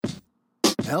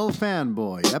Hell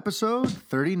Fanboy, episode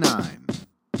 39.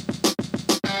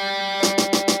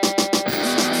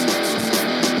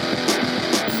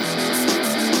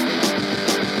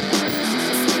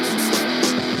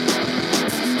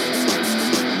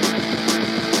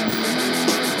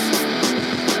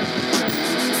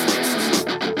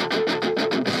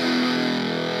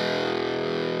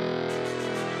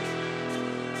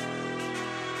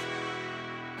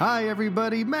 Hi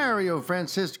everybody, Mario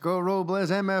Francisco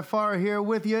Robles, MFR here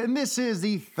with you, and this is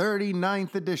the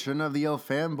 39th edition of the El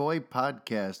Fanboy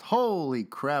podcast. Holy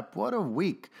crap, what a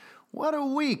week. What a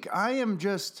week. I am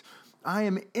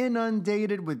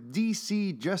inundated with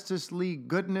DC Justice League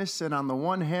goodness, and on the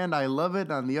one hand, I love it.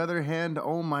 On the other hand,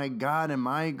 oh my God, am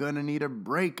I gonna need a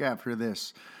break after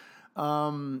this?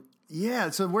 Yeah,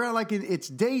 so we're like it's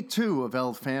day 2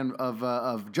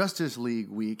 of Justice League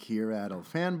week here at El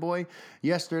Fanboy.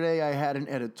 Yesterday I had an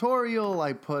editorial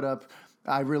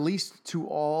I released to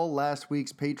all last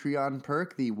week's Patreon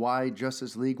perk, the Why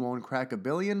Justice League Won't Crack a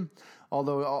Billion.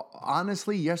 Although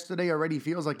honestly, yesterday already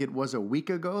feels like it was a week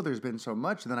ago. There's been so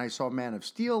much. Then I saw Man of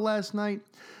Steel last night.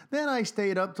 Then I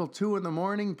stayed up till 2 in the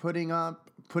morning putting up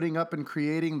and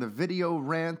creating the video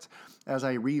rant as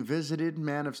I revisited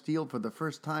Man of Steel for the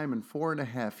first time in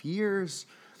 4.5 years.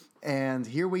 And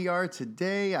here we are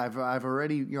today. I've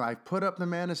already, I've put up the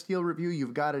Man of Steel review.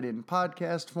 You've got it in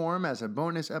podcast form as a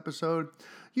bonus episode.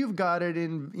 You've got it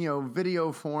in,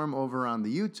 video form over on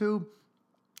the YouTube.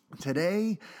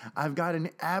 Today, I've got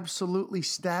an absolutely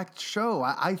stacked show.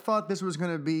 I thought this was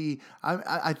going to be,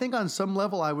 I think on some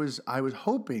level I was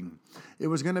hoping it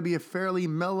was going to be a fairly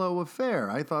mellow affair.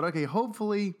 I thought, okay,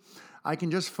 hopefully I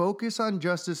can just focus on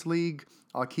Justice League.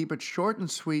 I'll keep it short and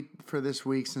sweet for this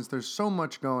week since there's so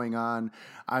much going on.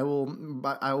 I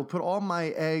will put all my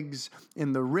eggs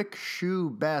in the Rick Shoe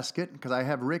basket because I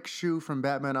have Rick Shoe from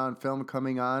Batman on Film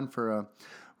coming on for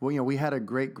we had a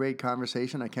great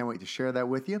conversation. I can't wait to share that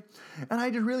with you. And I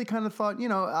just really kind of thought,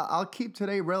 I'll keep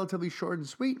today relatively short and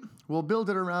sweet. We'll build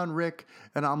it around Rick,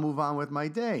 and I'll move on with my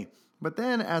day. But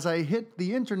then as I hit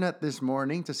the internet this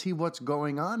morning to see what's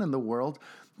going on in the world,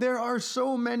 there are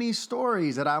so many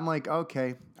stories that I'm like,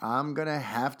 okay, I'm going to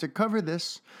have to cover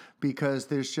this because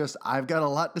I've got a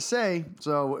lot to say.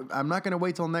 So I'm not going to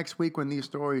wait till next week when these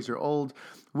stories are old.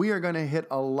 We are going to hit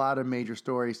a lot of major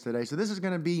stories today. So this is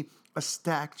going to be a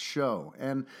stacked show.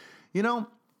 And, in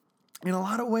a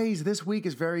lot of ways, this week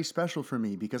is very special for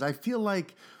me because I feel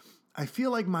like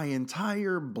my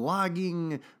entire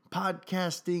blogging,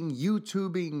 podcasting,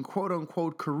 YouTubing, quote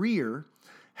unquote career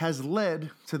has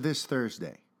led to this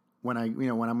Thursday when I'm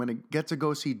going to get to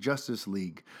go see Justice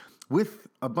League with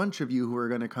a bunch of you who are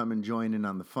going to come and join in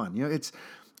on the fun.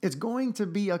 It's going to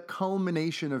be a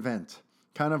culmination event.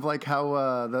 Kind of like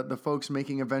how the folks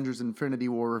making Avengers Infinity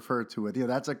War refer to it.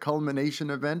 That's a culmination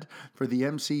event for the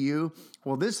MCU.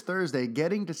 Well, this Thursday,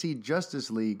 getting to see Justice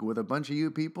League with a bunch of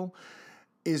you people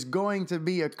is going to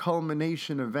be a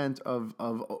culmination event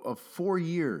of 4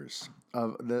 years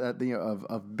of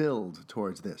build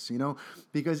towards this,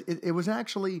 because it was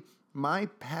actually my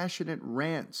passionate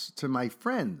rants to my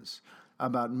friends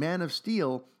about Man of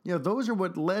Steel. Those are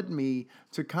what led me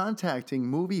to contacting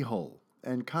Movie Hole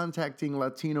and contacting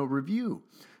Latino Review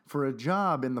for a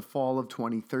job in the fall of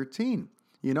 2013.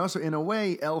 So in a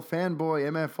way, El Fanboy,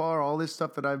 MFR, all this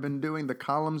stuff that I've been doing, the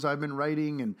columns I've been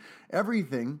writing and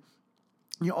everything,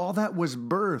 all that was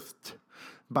birthed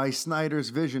by Snyder's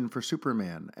vision for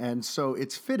Superman. And so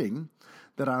it's fitting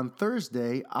that on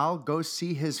Thursday, I'll go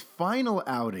see his final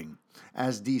outing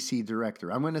as DC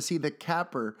director. I'm going to see the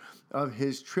capper of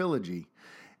his trilogy.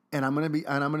 And I'm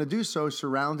going to do so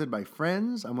surrounded by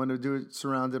friends. I'm going to do it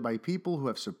surrounded by people who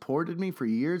have supported me for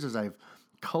years as I've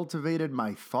cultivated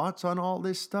my thoughts on all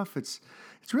this stuff. It's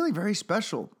really very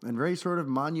special and very sort of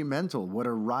monumental. What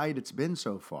a ride it's been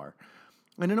so far.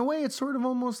 And in a way, it's sort of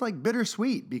almost like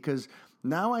bittersweet because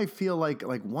now I feel like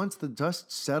once the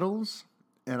dust settles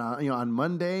and on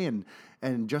Monday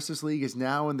and Justice League is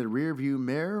now in the rearview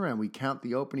mirror and we count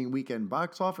the opening weekend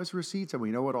box office receipts and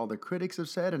we know what all the critics have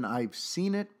said and I've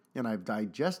seen it and I've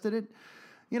digested it,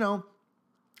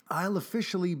 I'll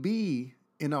officially be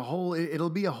it'll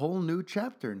be a whole new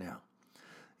chapter now.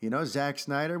 Zack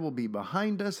Snyder will be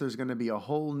behind us. There's going to be a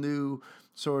whole new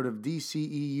sort of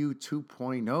DCEU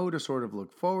 2.0 to sort of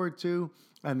look forward to.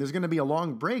 And there's going to be a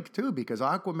long break too because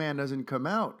Aquaman doesn't come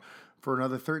out for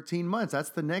another 13 months.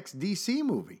 That's the next DC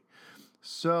movie.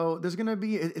 So it's going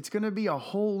to be a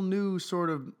whole new sort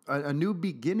of a new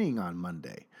beginning on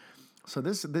Monday. So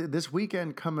this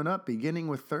weekend coming up, beginning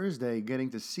with Thursday, getting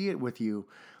to see it with you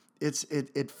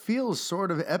it feels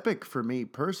sort of epic for me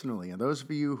personally. And those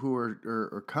of you who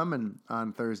are coming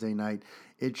on Thursday night,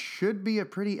 it should be a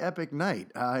pretty epic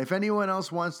night. If anyone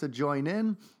else wants to join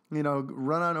in,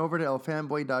 run on over to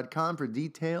elfanboy.com for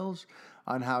details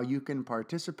on how you can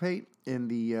participate in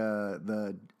the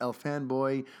El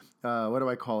Fanboy, what do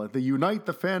I call it? The Unite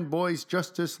the Fanboys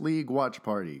Justice League watch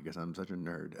party, because I'm such a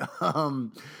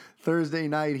nerd. Thursday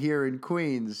night here in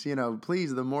Queens.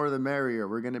 Please, the more the merrier.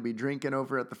 We're going to be drinking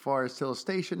over at the Forest Hill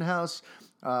Station House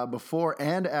before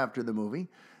and after the movie.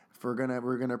 We're gonna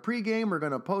pregame. We're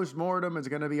gonna post-mortem. It's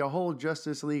gonna be a whole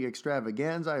Justice League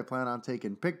extravaganza. I plan on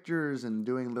taking pictures and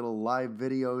doing little live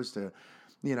videos to,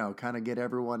 kind of get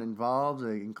everyone involved,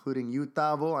 including you,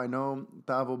 Tavo. I know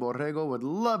Tavo Borrego would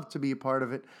love to be a part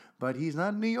of it, but he's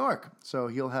not in New York, so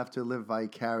he'll have to live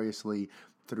vicariously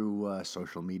through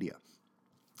social media.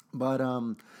 But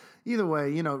either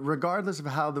way, regardless of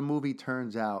how the movie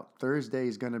turns out, Thursday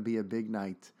is going to be a big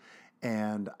night,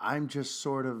 and I'm just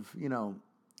sort of,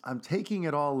 I'm taking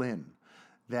it all in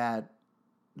that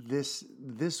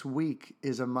this week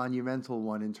is a monumental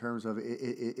one in terms of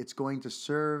it's going to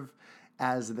serve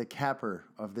as the capper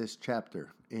of this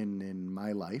chapter in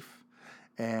my life.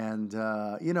 And,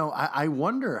 I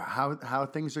wonder how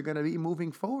things are going to be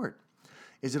moving forward.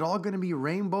 Is it all going to be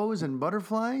rainbows and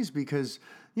butterflies? Because,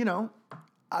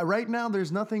 right now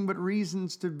there's nothing but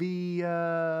reasons to be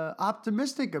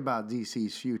optimistic about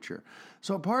DC's future.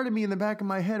 So part of me in the back of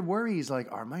my head worries,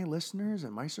 like, are my listeners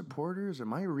and my supporters and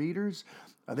my readers,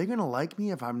 are they going to like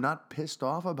me if I'm not pissed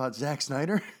off about Zack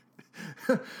Snyder?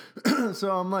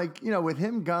 So I'm like, with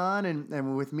him gone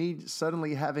and with me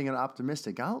suddenly having an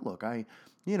optimistic outlook, I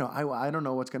don't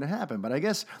know what's going to happen. But I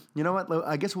guess, you know what?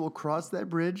 I guess we'll cross that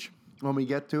bridge when we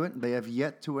get to it. They have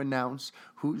yet to announce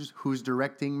who's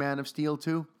directing Man of Steel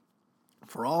 2.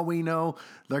 For all we know,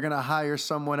 they're going to hire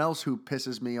someone else who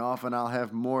pisses me off, and I'll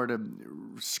have more to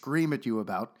scream at you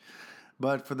about.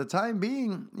 But for the time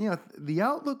being, the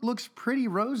outlook looks pretty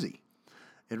rosy.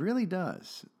 It really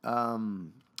does.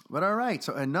 But all right,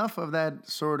 so enough of that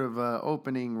sort of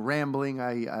opening rambling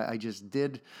I just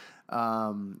did.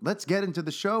 Let's get into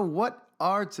the show. What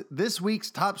are this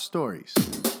week's top stories?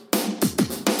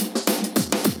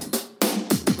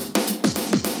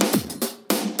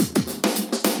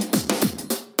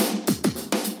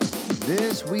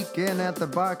 This weekend at the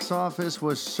box office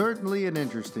was certainly an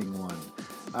interesting one.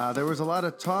 There was a lot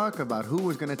of talk about who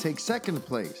was going to take second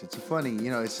place. It's funny,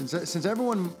 since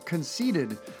everyone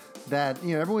conceded that,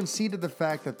 everyone ceded the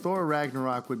fact that Thor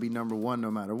Ragnarok would be number one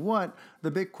no matter what,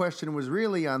 the big question was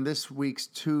really on this week's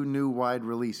two new wide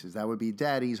releases. That would be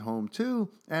Daddy's Home 2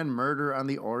 and Murder on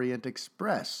the Orient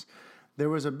Express. There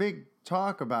was a big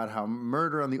talk about how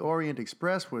Murder on the Orient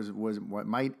Express was what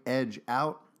might edge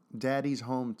out Daddy's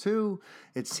Home 2.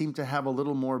 It seemed to have a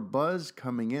little more buzz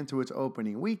coming into its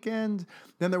opening weekend.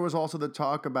 Then there was also the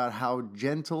talk about how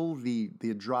gentle the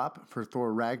drop for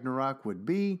Thor Ragnarok would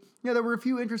be. There were a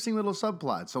few interesting little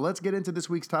subplots. So let's get into this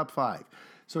week's top 5.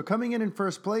 So coming in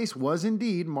first place was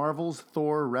indeed Marvel's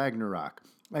Thor Ragnarok.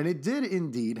 And it did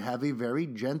indeed have a very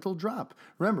gentle drop.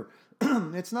 Remember,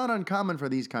 it's not uncommon for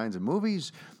these kinds of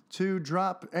movies to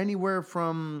drop anywhere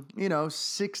from,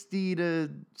 60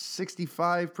 to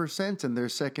 65% in their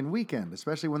second weekend,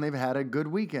 especially when they've had a good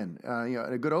weekend,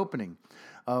 a good opening.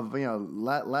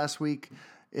 Last week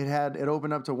it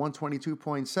opened up to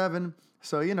 122.7.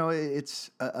 So,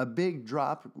 it's a big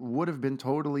drop, would have been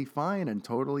totally fine and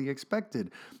totally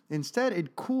expected. Instead,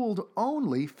 it cooled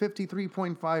only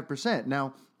 53.5%.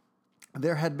 Now,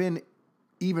 there had been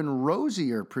even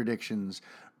rosier predictions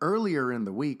earlier in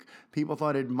the week. People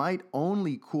thought it might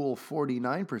only cool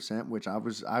 49%, which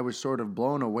I was sort of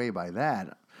blown away by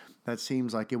that. That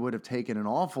seems like it would have taken an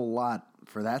awful lot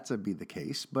for that to be the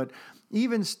case. But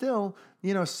even still,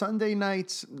 Sunday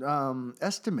night's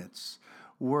estimates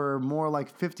were more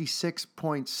like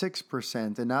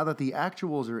 56.6%. And now that the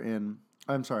actuals are in,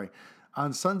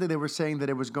 on Sunday they were saying that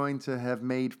it was going to have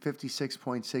made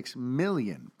 56.6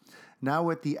 million. Now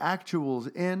with the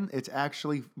actuals in, it's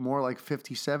actually more like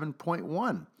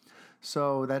 57.1.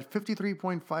 So that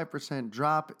 53.5%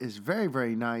 drop is very,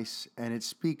 very nice, and it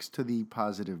speaks to the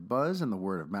positive buzz and the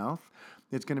word of mouth.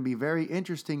 It's going to be very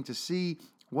interesting to see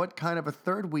what kind of a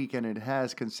third weekend it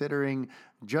has, considering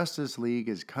Justice League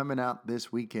is coming out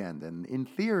this weekend. And in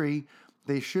theory,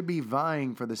 they should be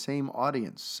vying for the same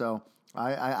audience. So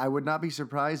I would not be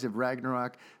surprised if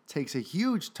Ragnarok takes a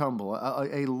huge tumble,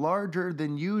 a larger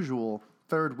than usual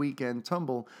third weekend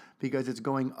tumble, because it's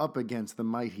going up against the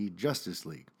mighty Justice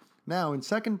League. Now, in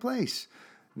second place,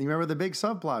 you remember the big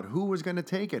subplot, who was going to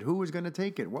take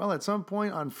it? Well, at some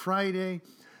point on Friday,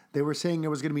 They were saying it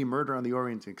was going to be Murder on the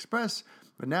Orient Express,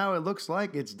 but now it looks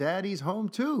like it's Daddy's Home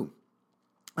too.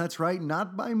 That's right,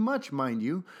 not by much, mind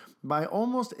you, by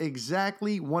almost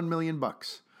exactly $1 million.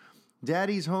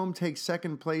 Daddy's Home takes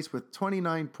second place with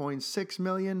 $29.6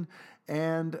 million,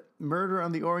 and Murder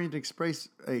on the Orient Express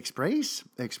takes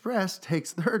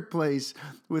third place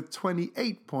with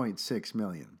 $28.6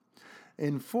 million.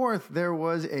 In fourth, there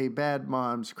was A Bad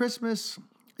Mom's Christmas.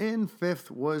 In fifth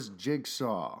was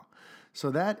Jigsaw.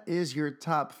 So that is your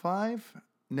top five.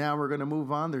 Now we're going to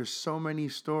move on. There's so many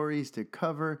stories to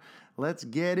cover. Let's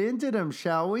get into them,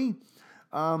 shall we?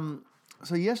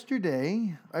 So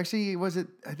yesterday, actually,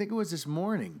 I think it was this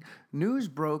morning, news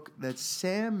broke that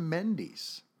Sam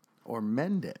Mendes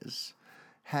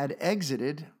had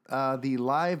exited the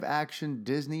live-action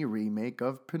Disney remake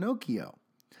of Pinocchio.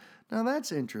 Now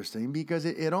that's interesting because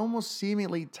it almost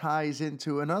seemingly ties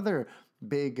into another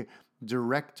big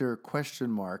director question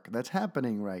mark that's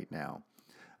happening right now.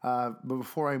 But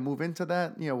before I move into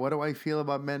that, what do I feel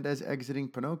about Mendes exiting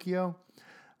Pinocchio?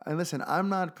 And listen, I'm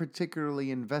not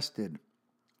particularly invested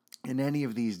in any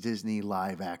of these Disney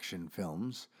live-action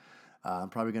films. I'm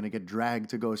probably going to get dragged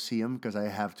to go see them because I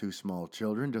have two small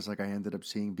children, just like I ended up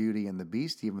seeing Beauty and the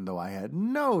Beast, even though I had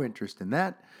no interest in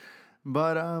that.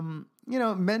 But,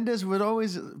 Mendes was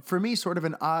always, for me, sort of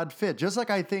an odd fit, just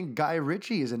like I think Guy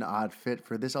Ritchie is an odd fit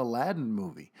for this Aladdin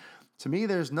movie. To me,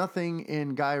 there's nothing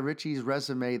in Guy Ritchie's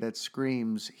resume that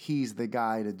screams he's the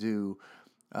guy to do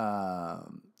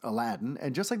Aladdin.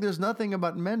 And just like there's nothing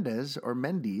about Mendes,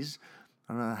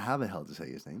 I don't know how the hell to say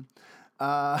his name.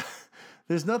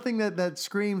 There's nothing that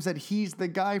screams that he's the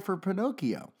guy for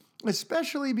Pinocchio,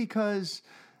 especially because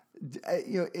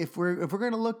if we're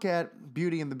going to look at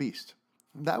Beauty and the Beast,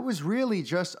 that was really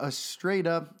just a straight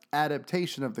up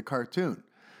adaptation of the cartoon.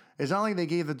 It's not like they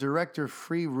gave the director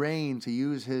free rein to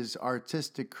use his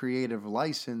artistic creative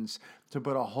license to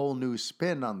put a whole new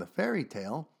spin on the fairy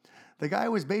tale. The guy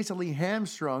was basically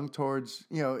hamstrung towards,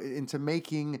 into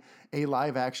making a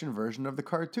live-action version of the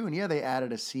cartoon. Yeah, they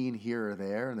added a scene here or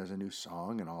there, and there's a new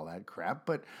song and all that crap.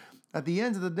 But at the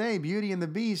end of the day, Beauty and the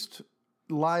Beast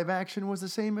live action was the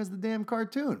same as the damn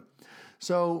cartoon.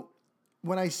 So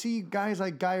when I see guys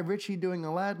like Guy Ritchie doing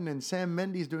Aladdin and Sam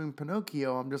Mendes doing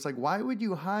Pinocchio, I'm just like, why would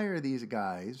you hire these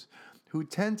guys who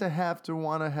tend to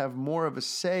want to have more of a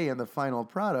say in the final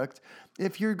product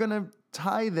if you're going to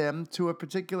tie them to a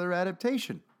particular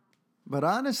adaptation? But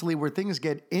honestly, where things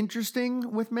get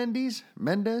interesting with Mendes,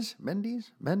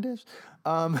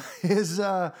 is,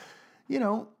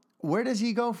 where does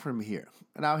he go from here?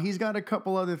 Now, he's got a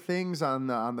couple other things on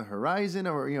the horizon,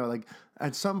 or, like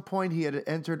at some point he had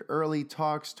entered early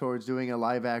talks towards doing a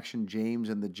live-action James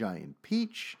and the Giant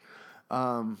Peach.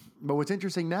 But what's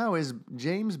interesting now is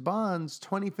James Bond's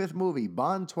 25th movie,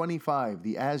 Bond 25,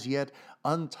 the as-yet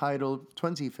untitled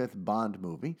 25th Bond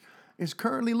movie, is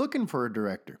currently looking for a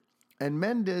director. And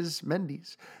Mendes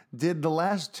did the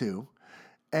last two.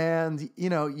 And,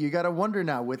 you got to wonder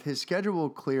now, with his schedule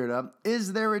cleared up,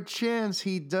 is there a chance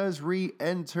he does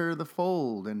re-enter the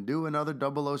fold and do another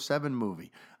 007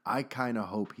 movie? I kind of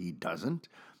hope he doesn't,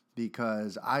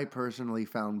 because I personally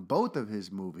found both of his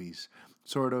movies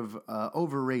sort of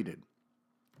overrated.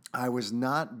 I was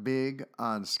not big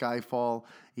on Skyfall,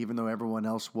 even though everyone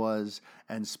else was,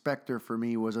 and Spectre for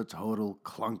me was a total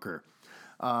clunker.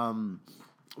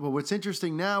 Well, what's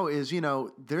interesting now is,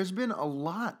 there's been a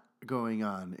lot going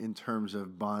on in terms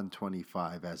of Bond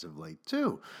 25 as of late,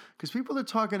 too, because people are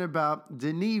talking about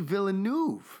Denis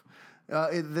Villeneuve.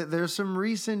 There's some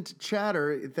recent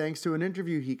chatter, thanks to an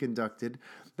interview he conducted,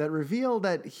 that revealed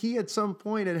that he at some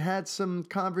point had some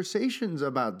conversations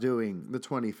about doing the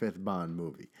 25th Bond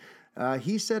movie.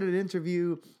 He said in an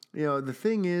interview, the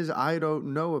thing is, I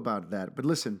don't know about that. But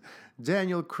listen,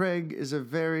 Daniel Craig is a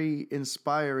very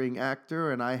inspiring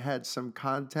actor, and I had some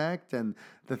contact, and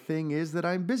the thing is that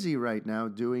I'm busy right now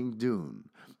doing Dune.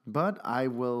 But I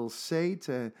will say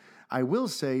to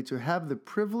have the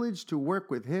privilege to work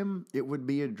with him, it would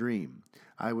be a dream.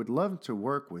 I would love to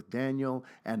work with Daniel,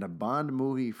 and a Bond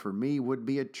movie for me would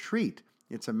be a treat.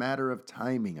 It's a matter of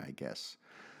timing, I guess.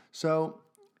 So,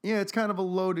 it's kind of a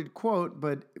loaded quote,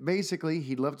 but basically,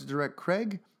 he'd love to direct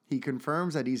Craig. He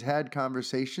confirms that he's had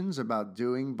conversations about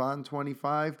doing Bond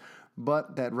 25,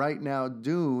 but that right now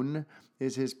Dune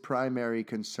is his primary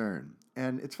concern.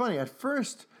 And it's funny, at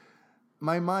first,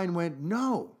 my mind went,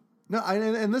 no.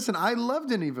 And listen, I love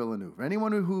Denis Villeneuve.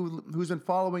 Anyone who's been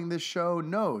following this show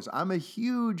knows I'm a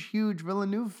huge, huge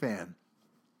Villeneuve fan.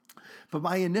 But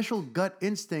my initial gut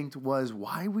instinct was,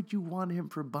 why would you want him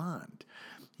for Bond?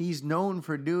 He's known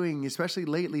for doing, especially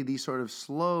lately, these sort of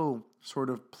slow, sort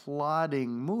of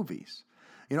plodding movies.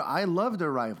 I loved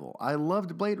Arrival. I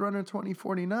loved Blade Runner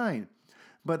 2049.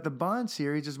 But the Bond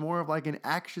series is more of like an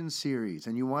action series,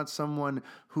 and you want someone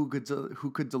who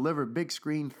could deliver big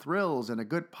screen thrills and a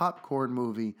good popcorn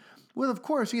movie with, of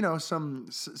course,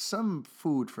 some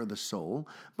food for the soul.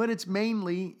 But it's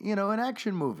mainly an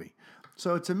action movie.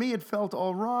 So to me, it felt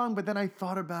all wrong. But then I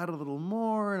thought about it a little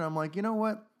more, and I'm like, you know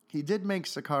what? He did make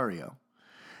Sicario.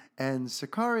 And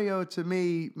Sicario, to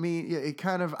me, it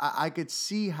kind of, I could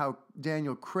see how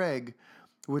Daniel Craig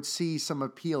would see some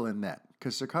appeal in that.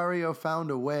 Because Sicario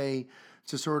found a way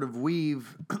to sort of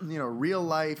weave, real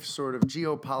life sort of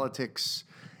geopolitics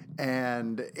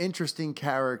and interesting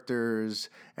characters,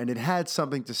 and it had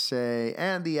something to say,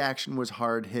 and the action was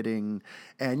hard hitting.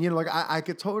 And, I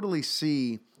could totally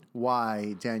see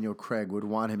why Daniel Craig would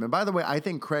want him. And by the way, I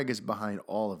think Craig is behind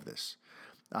all of this.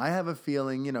 I have a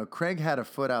feeling, Craig had a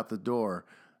foot out the door,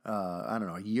 I don't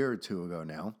know, a year or two ago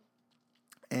now.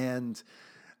 And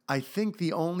I think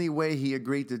the only way he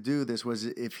agreed to do this was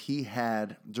if he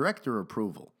had director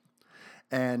approval.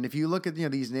 And if you look at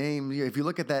these names, if you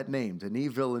look at that name,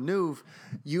 Denis Villeneuve,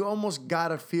 you almost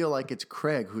gotta feel like it's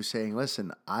Craig who's saying,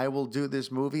 "Listen, I will do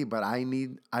this movie, but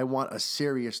I want a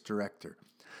serious director.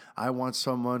 I want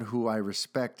someone who I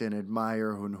respect and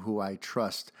admire and who I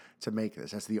trust to make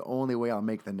this. That's the only way I'll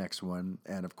make the next one."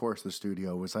 And of course, the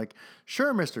studio was like,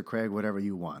 "Sure, Mr. Craig, whatever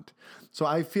you want." So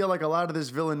I feel like a lot of this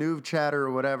Villeneuve chatter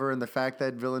or whatever, and the fact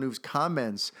that Villeneuve's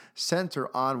comments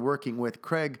center on working with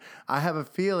Craig, I have a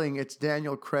feeling it's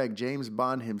Daniel Craig, James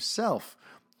Bond himself,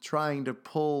 trying to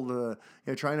pull the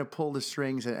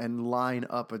strings and line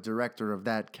up a director of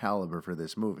that caliber for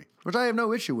this movie, which I have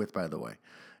no issue with, by the way.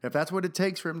 If that's what it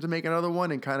takes for him to make another one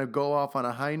and kind of go off on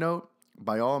a high note,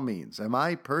 by all means. Am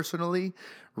I personally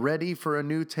ready for a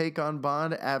new take on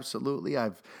Bond? Absolutely.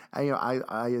 I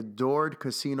adored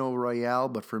Casino Royale,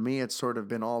 but for me, it's sort of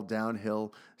been all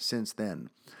downhill since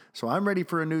then. So I'm ready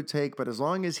for a new take, but as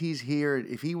long as he's here,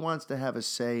 if he wants to have a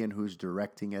say in who's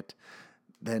directing it,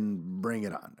 then bring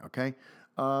it on, okay?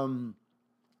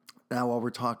 Now, while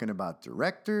we're talking about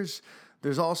directors,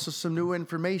 there's also some new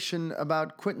information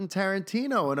about Quentin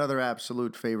Tarantino, another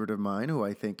absolute favorite of mine, who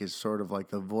I think is sort of like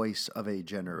the voice of a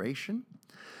generation.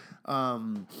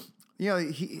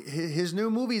 His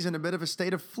new movie's in a bit of a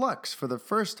state of flux. For the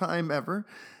first time ever,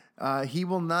 he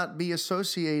will not be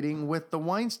associating with the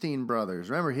Weinstein brothers.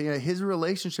 Remember, his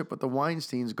relationship with the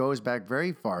Weinsteins goes back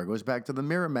very far. It goes back to the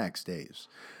Miramax days.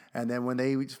 And then when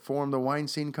they formed the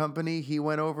Weinstein Company, he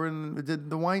went over and did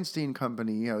the Weinstein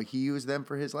Company. He used them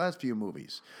for his last few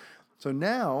movies. So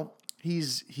now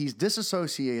he's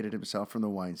disassociated himself from the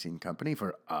Weinstein Company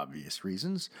for obvious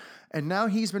reasons. And now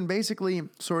he's been basically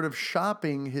sort of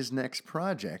shopping his next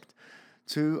project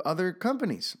to other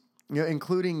companies,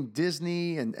 including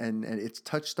Disney and its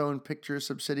Touchstone Pictures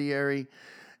subsidiary.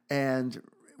 And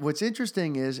what's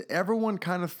interesting is everyone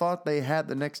kind of thought they had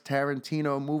the next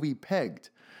Tarantino movie pegged.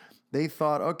 They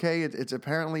thought, okay, it's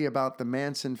apparently about the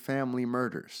Manson family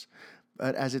murders.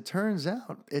 But as it turns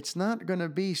out, it's not going to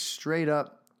be straight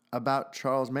up about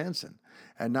Charles Manson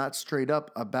and not straight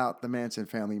up about the Manson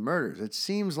family murders. It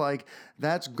seems like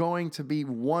that's going to be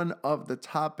one of the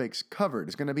topics covered.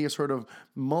 It's going to be a sort of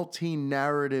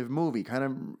multi-narrative movie.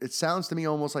 It sounds to me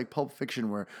almost like Pulp Fiction,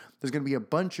 where there's going to be a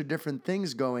bunch of different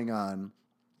things going on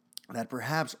that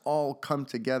perhaps all come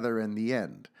together in the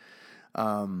end.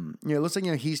 Looks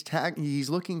like he's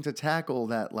looking to tackle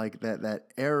that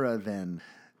era then,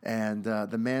 and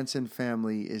the Manson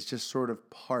family is just sort of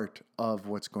part of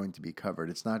what's going to be covered.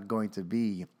 It's not going to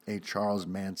be a Charles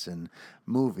Manson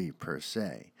movie per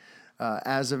se.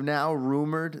 As of now,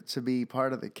 rumored to be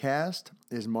part of the cast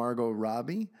is Margot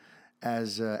Robbie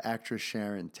as actress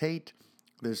Sharon Tate.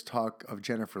 There's talk of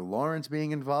Jennifer Lawrence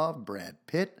being involved, Brad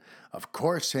Pitt, of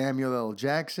course Samuel L.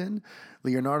 Jackson,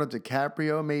 Leonardo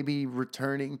DiCaprio may be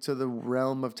returning to the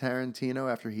realm of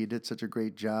Tarantino after he did such a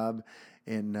great job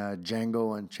in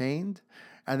Django Unchained.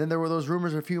 And then there were those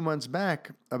rumors a few months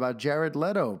back about Jared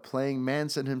Leto playing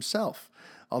Manson himself.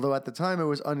 Although at the time it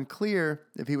was unclear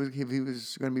if he was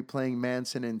going to be playing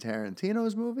Manson in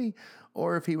Tarantino's movie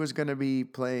or if he was going to be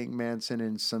playing Manson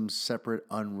in some separate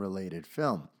unrelated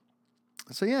film.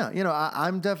 So yeah,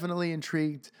 I'm definitely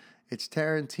intrigued. It's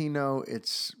Tarantino,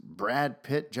 it's Brad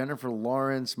Pitt, Jennifer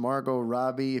Lawrence, Margot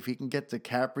Robbie. If you can get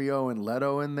DiCaprio and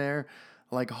Leto in there,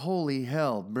 like holy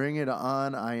hell, bring it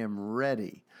on. I am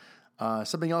ready.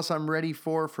 Something else I'm ready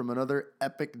for from another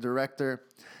epic director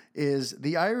is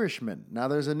The Irishman. Now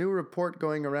there's a new report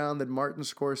going around that Martin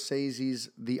Scorsese's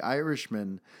The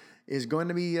Irishman is going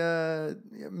to be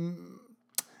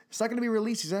It's not going to be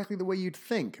released exactly the way you'd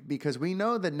think, because we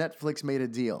know that Netflix made a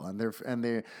deal, and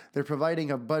they're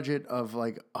providing a budget of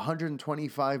like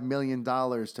 $125 million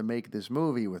to make this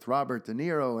movie with Robert De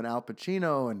Niro and Al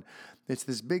Pacino, and it's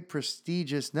this big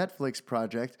prestigious Netflix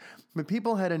project. But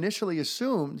people had initially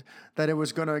assumed that it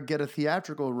was going to get a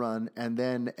theatrical run and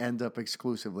then end up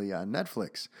exclusively on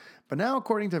Netflix. But now,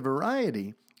 according to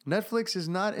Variety, Netflix is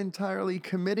not entirely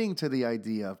committing to the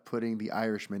idea of putting The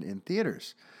Irishman in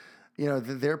theaters.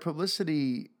 Their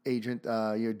publicity agent,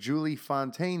 Julie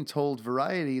Fontaine, told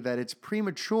Variety that it's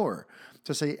premature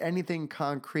to say anything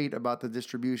concrete about the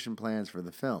distribution plans for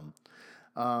the film.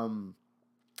 And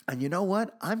you know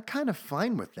what? I'm kind of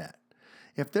fine with that.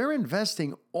 If they're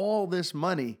investing all this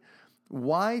money,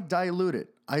 why dilute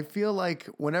it? I feel like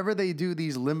whenever they do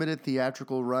these limited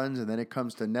theatrical runs and then it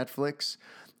comes to Netflix,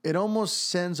 it almost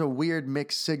sends a weird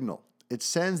mixed signal. It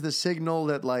sends the signal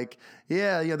that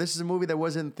this is a movie that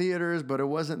was in theaters, but it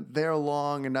wasn't there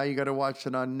long, and now you got to watch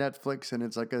it on Netflix, and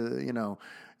it's like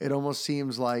it almost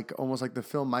seems like the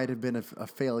film might have been a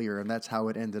failure, and that's how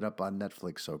it ended up on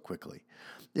Netflix so quickly.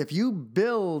 If you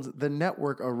build the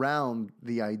network around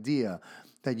the idea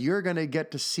that you're going to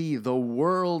get to see the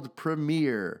world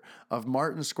premiere of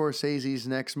Martin Scorsese's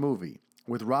next movie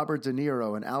with Robert De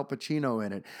Niro and Al Pacino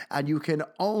in it, and you can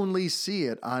only see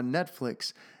it on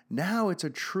Netflix, now it's a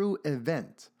true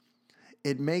event.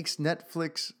 It makes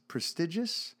Netflix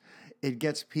prestigious. It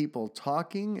gets people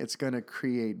talking. It's going to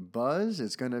create buzz.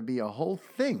 It's going to be a whole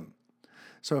thing.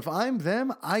 So if I'm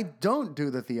them, I don't do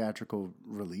the theatrical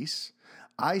release.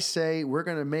 I say we're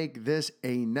going to make this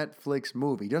a Netflix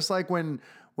movie. Just like when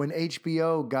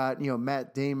HBO got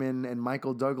Matt Damon and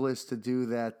Michael Douglas to do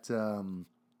that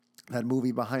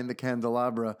movie Behind the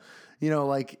Candelabra.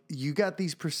 You got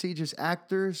these prestigious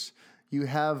actors. You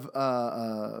have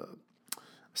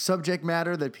subject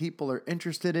matter that people are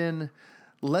interested in.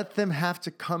 Let them have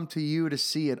to come to you to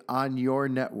see it on your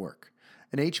network.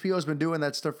 And HBO has been doing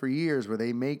that stuff for years, where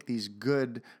they make these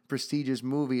good, prestigious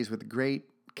movies with great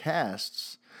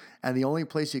casts, and the only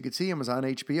place you could see them is on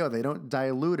HBO. They don't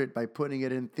dilute it by putting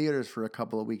it in theaters for a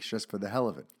couple of weeks just for the hell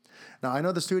of it. Now, I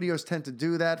know the studios tend to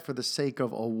do that for the sake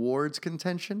of awards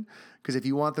contention, because if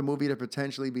you want the movie to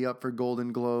potentially be up for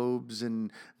Golden Globes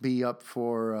and be up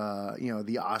for,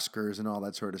 the Oscars and all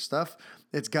that sort of stuff,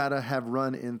 it's got to have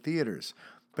run in theaters.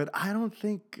 But I don't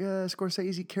think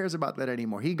Scorsese cares about that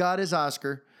anymore. He got his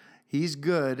Oscar. He's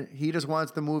good. He just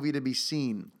wants the movie to be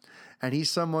seen. And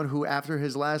he's someone who, after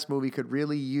his last movie, could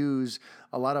really use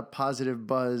a lot of positive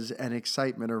buzz and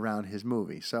excitement around his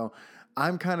movie. So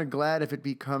I'm kind of glad if it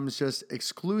becomes just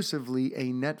exclusively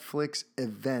a Netflix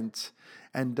event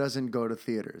and doesn't go to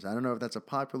theaters. I don't know if that's a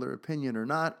popular opinion or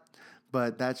not,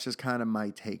 but that's just kind of my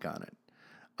take on it.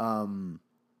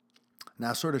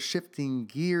 Now, sort of shifting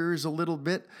gears a little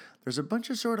bit, there's a bunch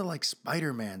of sort of like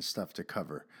Spider-Man stuff to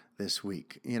cover this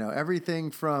week.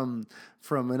 Everything from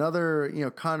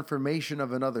another, confirmation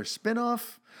of another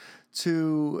spinoff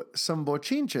to some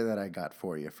bochinche that I got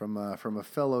for you from a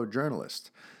fellow journalist.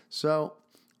 So,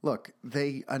 look,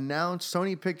 they announced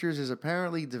Sony Pictures is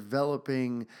apparently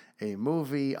developing a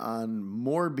movie on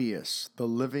Morbius, the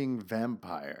living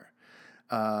vampire.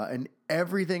 And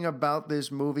everything about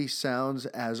this movie sounds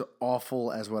as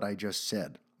awful as what I just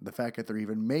said. The fact that they're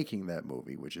even making that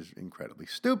movie, which is incredibly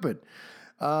stupid.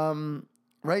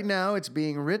 Right now, it's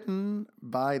being written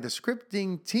by the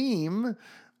scripting team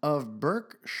of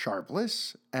Burke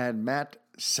Sharpless and Matt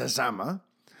Sazama,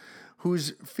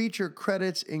 whose feature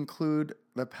credits include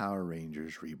the Power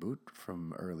Rangers reboot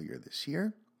from earlier this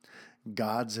year,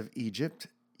 Gods of Egypt,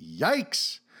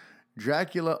 yikes,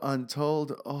 Dracula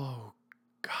Untold, oh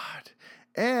God,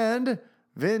 and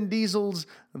Vin Diesel's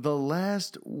The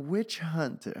Last Witch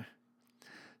Hunter.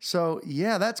 So,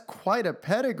 yeah, that's quite a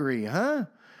pedigree, huh?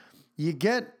 You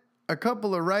get a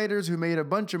couple of writers who made a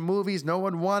bunch of movies no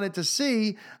one wanted to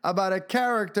see about a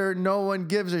character no one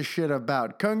gives a shit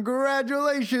about.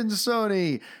 Congratulations,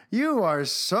 Sony. You are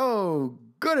so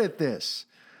good at this.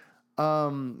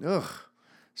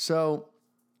 So,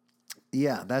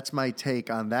 yeah, that's my take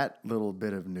on that little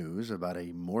bit of news about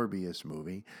a Morbius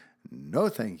movie. No,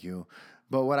 thank you.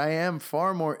 But what I am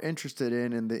far more interested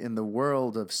in the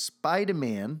world of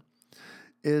Spider-Man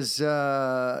is,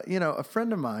 a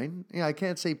friend of mine. I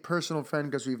can't say personal friend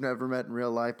because we've never met in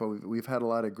real life, but we've had a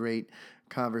lot of great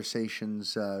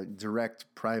conversations, direct,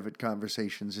 private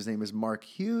conversations. His name is Mark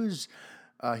Hughes.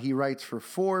 He writes for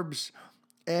Forbes,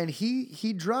 and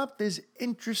he dropped this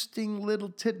interesting little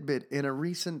tidbit in a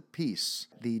recent piece.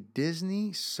 The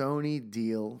Disney-Sony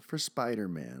deal for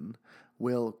Spider-Man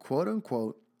will,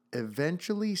 quote-unquote,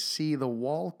 eventually see the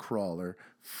wall crawler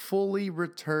fully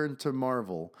return to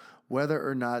Marvel, whether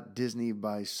or not Disney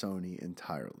buys Sony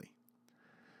entirely.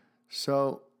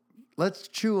 So let's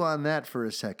chew on that for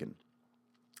a second.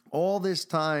 All this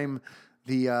time,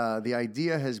 the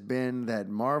idea has been that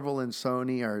Marvel and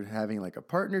Sony are having like a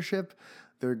partnership.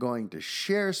 They're going to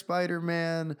share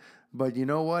Spider-Man, but you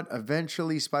know what?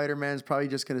 Eventually, Spider-Man's probably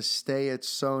just going to stay at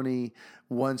Sony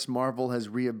once Marvel has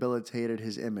rehabilitated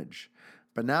his image.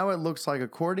 But now it looks like,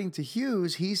 according to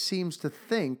Hughes, he seems to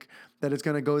think that it's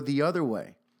going to go the other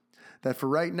way. That for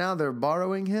right now, they're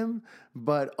borrowing him,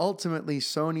 but ultimately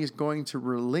Sony is going to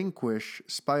relinquish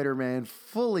Spider-Man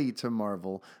fully to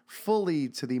Marvel, fully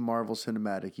to the Marvel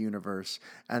Cinematic Universe,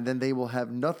 and then they will have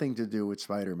nothing to do with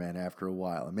Spider-Man after a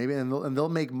while. And they'll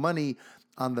make money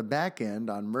on the back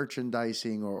end, on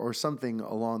merchandising or something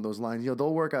along those lines.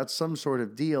 They'll work out some sort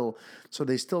of deal so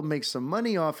they still make some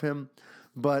money off him,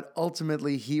 but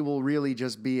ultimately he will really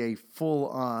just be a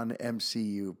full-on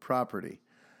MCU property.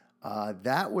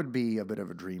 That would be a bit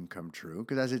of a dream come true,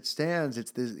 because as it stands,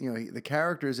 it's this, the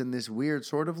character is in this weird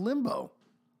sort of limbo,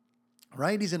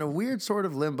 right? He's in a weird sort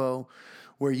of limbo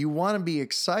where you want to be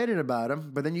excited about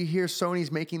him, but then you hear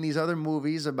Sony's making these other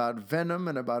movies about Venom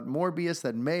and about Morbius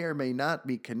that may or may not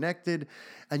be connected,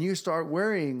 and you start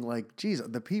worrying like, geez,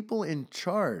 the people in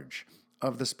charge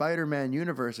of the Spider-Man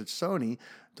universe at Sony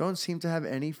don't seem to have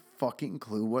any fucking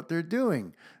clue what they're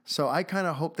doing. So I kind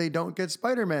of hope they don't get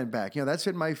Spider-Man back. That's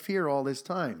been my fear all this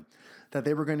time, that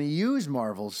they were going to use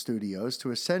Marvel Studios to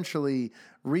essentially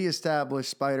reestablish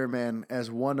Spider-Man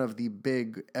as one of the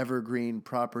big evergreen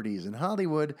properties in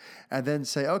Hollywood, and then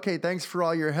say, okay, thanks for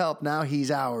all your help. Now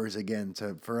he's ours again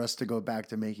for us to go back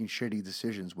to making shitty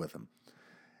decisions with him.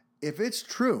 If it's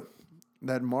true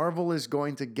that Marvel is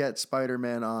going to get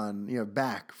Spider-Man on,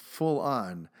 back full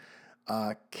on,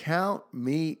 count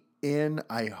me in.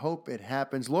 I hope it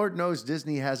happens. Lord knows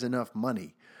Disney has enough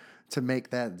money to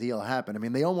make that deal happen. I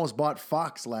mean, they almost bought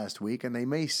Fox last week, and they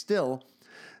may still.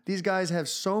 These guys have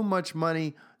so much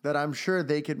money that I'm sure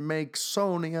they could make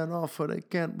Sony an offer they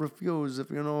can't refuse, if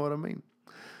you know what I mean.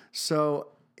 So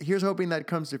here's hoping that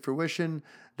comes to fruition.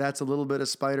 That's a little bit of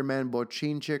Spider-Man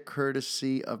Bochinche,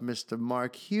 courtesy of Mr.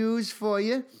 Mark Hughes for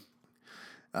you.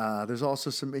 There's also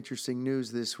some interesting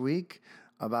news this week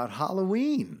about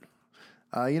Halloween.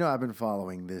 I've been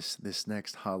following this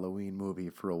next Halloween movie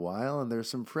for a while, and there's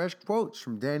some fresh quotes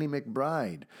from Danny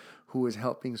McBride, who is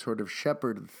helping sort of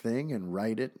shepherd the thing and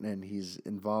write it, and he's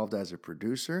involved as a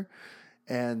producer.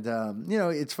 And,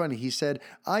 it's funny. He said,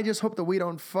 I just hope that we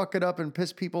don't fuck it up and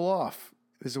piss people off.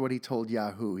 This is what he told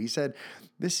Yahoo. He said,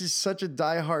 this is such a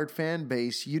diehard fan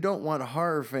base. You don't want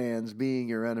horror fans being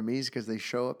your enemies because they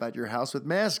show up at your house with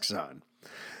masks on.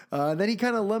 Then he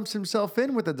kind of lumps himself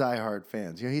in with the diehard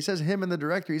fans. He says, him and the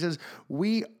director, he says,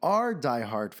 we are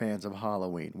diehard fans of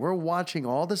Halloween. We're watching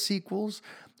all the sequels,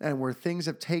 and where things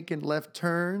have taken left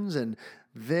turns and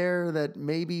there that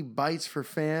maybe bites for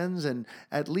fans, and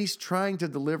at least trying to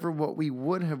deliver what we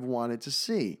would have wanted to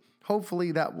see.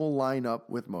 Hopefully that will line up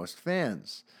with most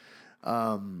fans.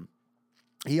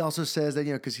 He also says that,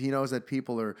 because he knows that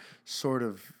people are sort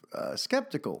of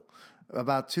skeptical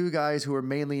about two guys who are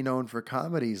mainly known for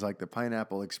comedies like The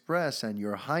Pineapple Express and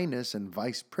Your Highness and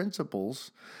Vice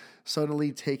Principals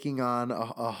suddenly taking on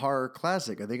a horror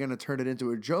classic. Are they going to turn it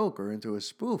into a joke or into a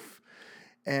spoof?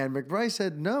 And McBride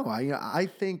said, no, I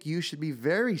think you should be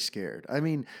very scared. I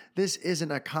mean, this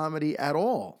isn't a comedy at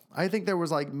all. I think there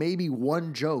was like maybe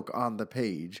one joke on the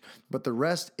page, but the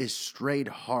rest is straight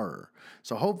horror.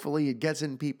 So hopefully it gets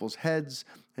in people's heads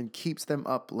and keeps them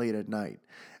up late at night.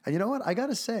 And you know what? I got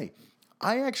to say,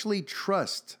 I actually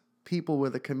trust people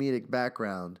with a comedic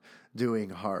background doing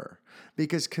horror,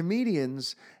 because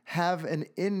comedians have an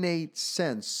innate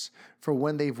sense for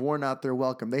when they've worn out their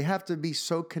welcome. They have to be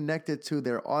so connected to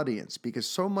their audience, because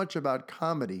so much about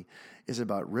comedy is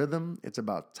about rhythm, it's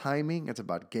about timing, it's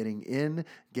about getting in,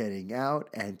 getting out,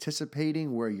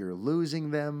 anticipating where you're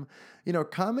losing them.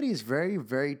 Comedy is very,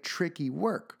 very tricky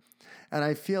work. And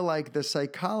I feel like the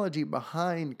psychology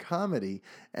behind comedy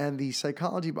and the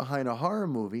psychology behind a horror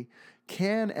movie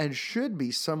can and should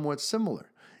be somewhat similar.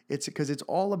 It's because it's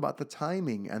all about the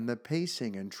timing and the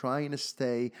pacing and trying to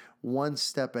stay one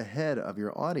step ahead of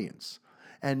your audience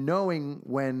and knowing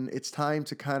when it's time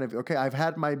to kind of, okay, I've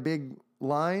had my big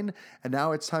line and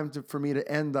now it's time for me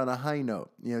to end on a high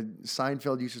note.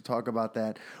 Seinfeld used to talk about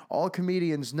that. All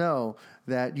comedians know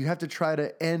that you have to try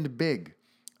to end big.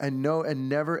 And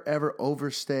never, ever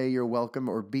overstay your welcome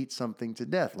or beat something to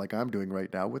death, like I'm doing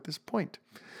right now with this point.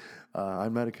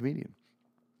 I'm not a comedian.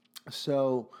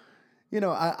 So,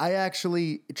 I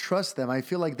actually trust them. I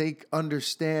feel like they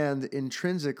understand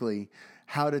intrinsically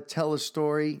how to tell a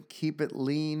story, keep it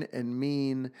lean and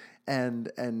mean,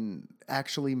 and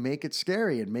actually make it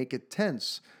scary and make it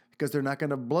tense because they're not going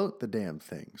to bloat the damn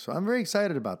thing. So I'm very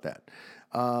excited about that.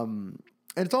 And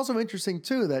it's also interesting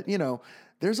too that,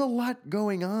 there's a lot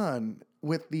going on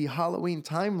with the Halloween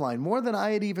timeline, more than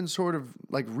I had even sort of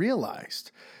like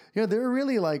realized. There are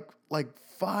really like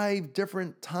 5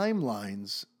 different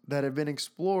timelines that have been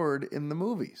explored in the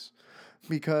movies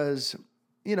because,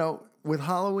 with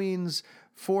Halloween's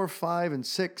 4, 5, and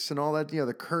 6 and all that,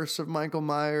 the curse of Michael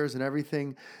Myers and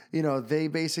everything,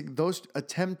 those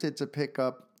attempted to pick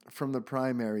up from the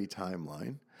primary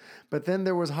timeline. But then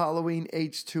there was Halloween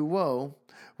H2O,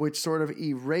 which sort of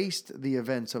erased the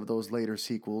events of those later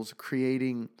sequels,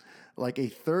 creating like a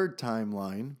third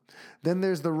timeline. Then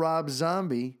there's the Rob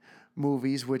Zombie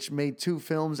movies, which made 2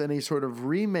 films in a sort of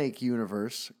remake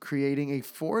universe, creating a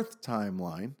 4th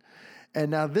timeline. And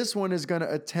now this one is going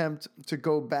to attempt to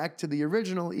go back to the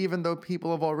original, even though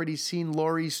people have already seen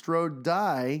Laurie Strode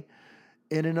die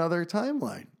in another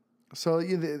timeline. So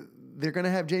they're going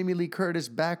to have Jamie Lee Curtis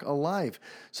back alive.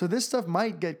 So this stuff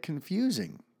might get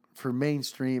confusing for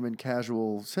mainstream and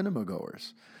casual cinema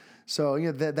goers. So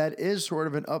that is sort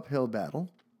of an uphill battle.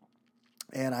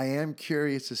 And I am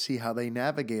curious to see how they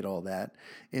navigate all that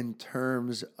in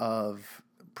terms of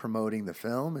promoting the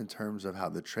film, in terms of how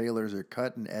the trailers are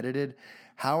cut and edited.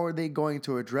 How are they going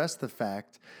to address the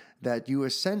fact that you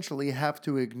essentially have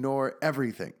to ignore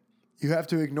everything? You have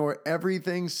to ignore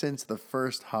everything since the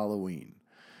first Halloween.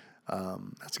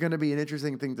 That's going to be an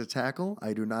interesting thing to tackle.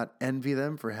 I do not envy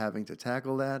them for having to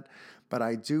tackle that, but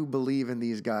I do believe in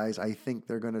these guys. I think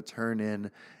they're going to turn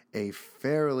in a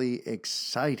fairly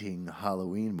exciting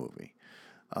Halloween movie.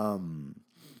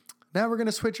 Now we're going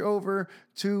to switch over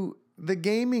to the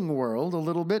gaming world a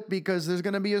little bit because there's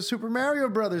going to be a Super Mario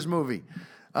Brothers movie.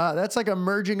 That's like a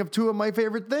merging of 2 of my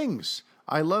favorite things.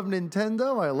 I love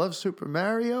Nintendo. I love Super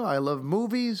Mario. I love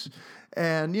movies.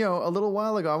 And, a little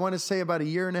while ago, I want to say about 1.5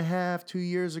 years, 2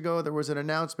 years ago, there was an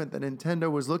announcement that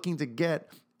Nintendo was looking to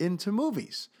get into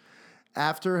movies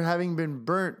after having been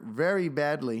burnt very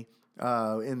badly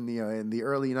in the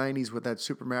early 90s with that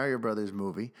Super Mario Brothers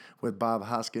movie with Bob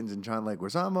Hoskins and John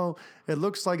Leguizamo. It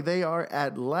looks like they are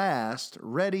at last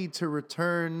ready to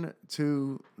return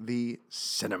to the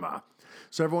cinema.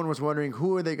 So everyone was wondering,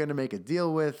 who are they going to make a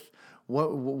deal with?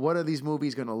 What are these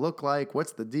movies going to look like?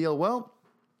 What's the deal? Well,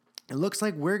 it looks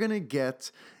like we're going to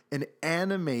get an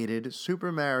animated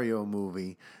Super Mario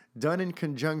movie done in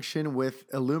conjunction with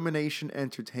Illumination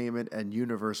Entertainment and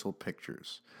Universal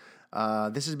Pictures.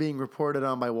 This is being reported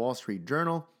on by Wall Street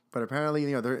Journal, but apparently,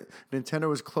 Nintendo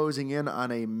was closing in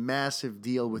on a massive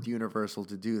deal with Universal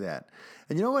to do that.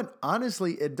 And you know what?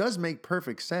 Honestly, it does make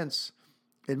perfect sense.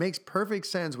 It makes perfect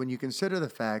sense when you consider the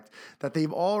fact that they're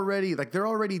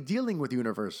already dealing with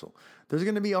Universal. There's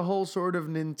going to be a whole sort of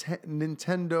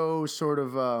Nintendo sort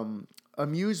of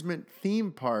amusement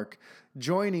theme park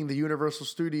joining the Universal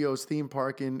Studios theme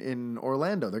park in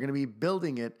Orlando. They're going to be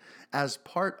building it as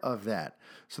part of that.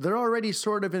 So they're already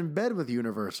sort of in bed with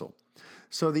Universal.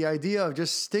 So the idea of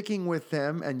just sticking with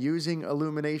them and using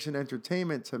Illumination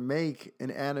Entertainment to make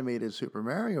an animated Super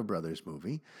Mario Brothers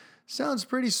movie sounds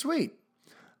pretty sweet.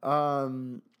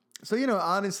 So,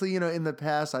 honestly, in the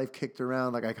past, I've kicked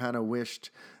around, I kind of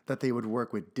wished that they would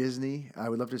work with Disney. I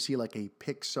would love to see a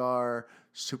Pixar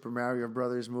Super Mario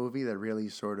Brothers movie that really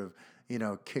sort of,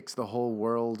 kicks the whole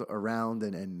world around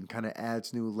and kind of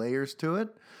adds new layers to it.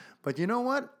 But you know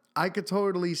what? I could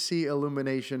totally see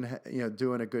Illumination,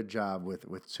 doing a good job with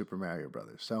Super Mario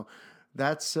Brothers. So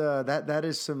that's that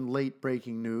is some late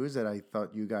breaking news that I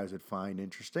thought you guys would find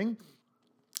interesting.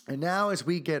 And now, as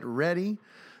we get ready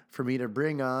for me to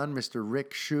bring on Mr.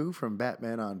 Rick Shu from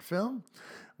Batman on Film,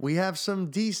 we have some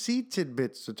DC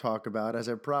tidbits to talk about as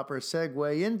a proper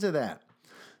segue into that.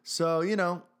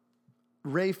 So,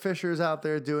 Ray Fisher's out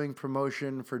there doing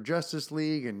promotion for Justice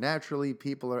League, and naturally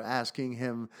people are asking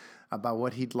him about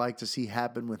what he'd like to see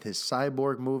happen with his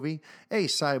Cyborg movie, a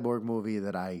Cyborg movie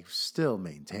that I still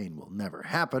maintain will never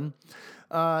happen.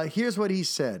 Here's what he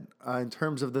said in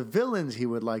terms of the villains he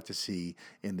would like to see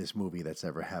in this movie that's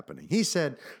ever happening. He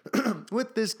said,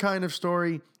 with this kind of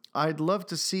story, I'd love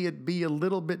to see it be a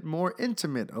little bit more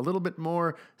intimate, a little bit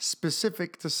more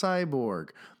specific to Cyborg.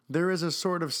 There is a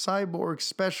sort of Cyborg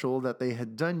special that they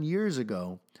had done years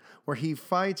ago where he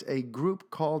fights a group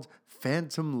called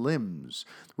Phantom Limbs,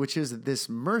 which is this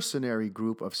mercenary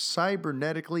group of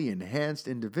cybernetically enhanced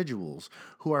individuals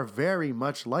who are very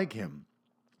much like him.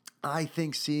 I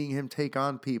think seeing him take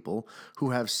on people who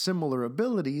have similar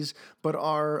abilities but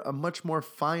are a much more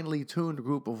finely tuned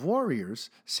group of warriors,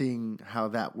 seeing how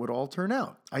that would all turn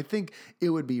out, I think it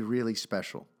would be really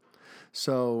special.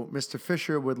 So Mr.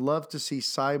 Fisher would love to see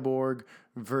Cyborg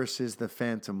versus the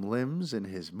Phantom Limbs in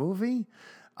his movie.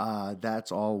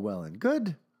 That's all well and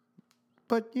good,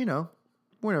 but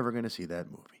we're never going to see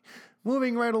that movie.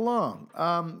 Moving right along.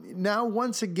 Now,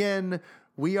 once again,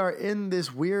 we are in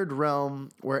this weird realm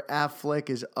where Affleck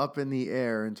is up in the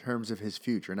air in terms of his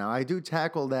future. Now, I do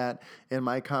tackle that in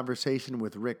my conversation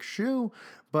with Rick Shue,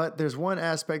 but there's one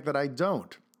aspect that I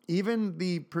don't. Even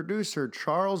the producer,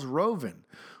 Charles Roven,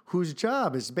 whose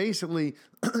job is basically,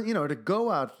 to go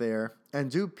out there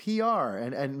and do PR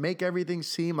and make everything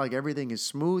seem like everything is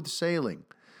smooth sailing.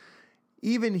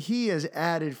 Even he has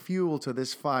added fuel to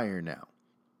this fire now.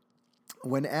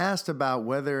 When asked about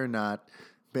whether or not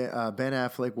Ben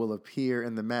Affleck will appear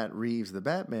in the Matt Reeves The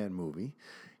Batman movie,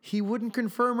 he wouldn't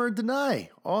confirm or deny.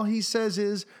 All he says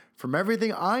is, from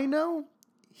everything I know,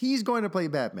 he's going to play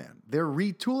Batman. They're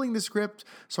retooling the script,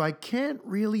 so I can't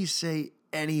really say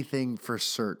anything for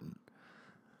certain.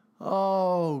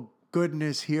 Oh,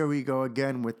 goodness, here we go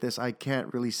again with this. I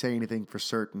can't really say anything for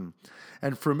certain.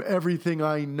 And from everything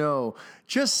I know,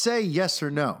 just say yes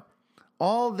or no.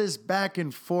 All this back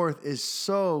and forth is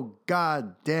so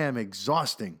goddamn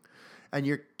exhausting. And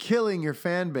you're killing your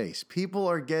fan base. People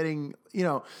are getting,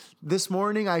 this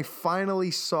morning I finally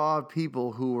saw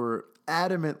people who were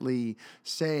adamantly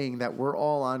saying that we're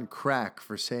all on crack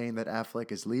for saying that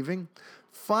Affleck is leaving.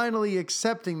 Finally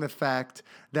accepting the fact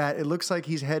that it looks like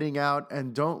he's heading out,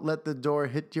 and don't let the door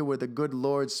hit you where the good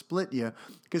Lord split you,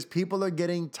 because people are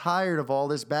getting tired of all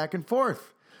this back and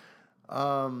forth.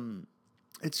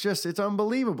 It's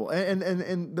unbelievable.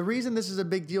 And the reason this is a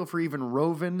big deal for even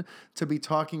Roven to be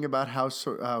talking about how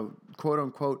quote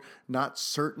unquote not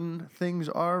certain things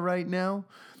are right now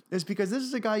is because this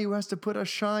is a guy who has to put a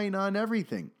shine on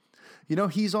everything.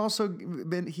 He's also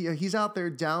he's out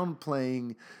there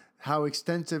downplaying how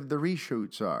extensive the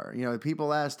reshoots are.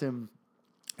 People asked him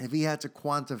if he had to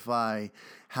quantify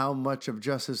how much of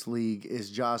Justice League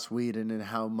is Joss Whedon and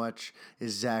how much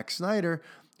is Zack Snyder.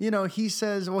 He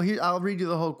says, I'll read you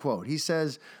the whole quote. He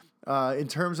says, in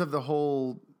terms of the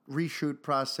whole reshoot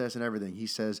process and everything, he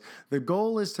says, the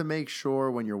goal is to make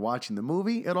sure when you're watching the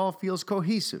movie, it all feels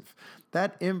cohesive.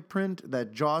 That imprint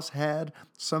that Joss had,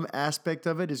 some aspect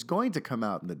of it is going to come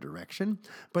out in the direction,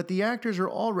 but the actors are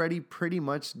already pretty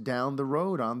much down the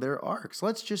road on their arcs.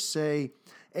 Let's just say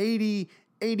 85%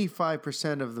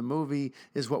 of the movie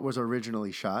is what was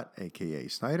originally shot, aka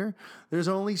Snyder. There's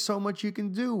only so much you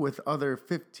can do with other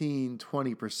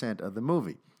 15-20% of the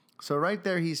movie. So right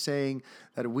there, he's saying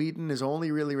that Whedon is only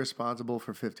really responsible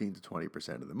for 15 to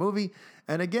 20% of the movie.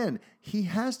 And again, he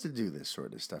has to do this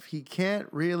sort of stuff. He can't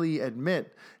really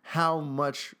admit how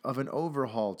much of an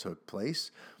overhaul took place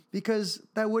because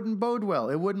that wouldn't bode well.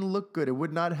 It wouldn't look good. It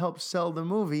would not help sell the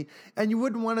movie. And you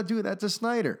wouldn't want to do that to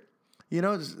Snyder.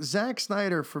 Zack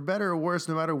Snyder, for better or worse,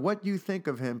 no matter what you think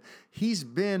of him, he's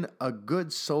been a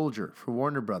good soldier for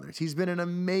Warner Brothers. He's been an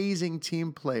amazing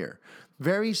team player.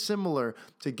 Very similar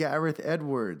to Gareth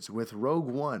Edwards with Rogue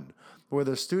One, where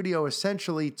the studio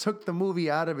essentially took the movie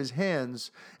out of his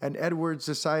hands and Edwards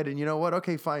decided, you know what,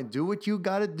 okay, fine, do what you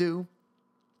got to do,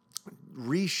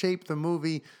 reshape the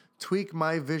movie, tweak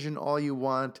my vision all you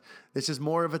want. This is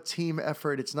more of a team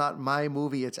effort. It's not my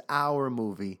movie, it's our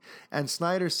movie. And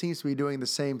Snyder seems to be doing the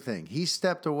same thing. He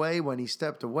stepped away when he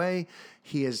stepped away.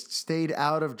 He has stayed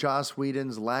out of Joss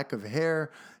Whedon's lack of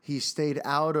hair. He stayed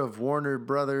out of Warner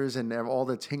Brothers and all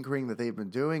the tinkering that they've been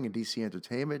doing in DC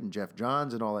Entertainment and Jeff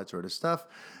Johns and all that sort of stuff.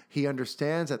 He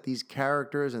understands that these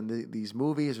characters and these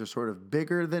movies are sort of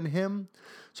bigger than him.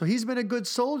 So he's been a good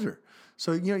soldier.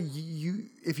 So,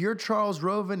 if you're Charles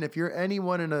Roven, if you're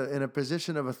anyone in a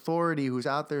position of authority who's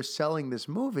out there selling this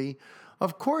movie,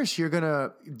 of course you're going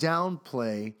to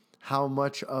downplay how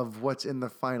much of what's in the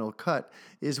final cut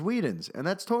is Whedon's. And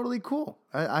that's totally cool.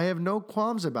 I have no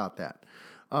qualms about that.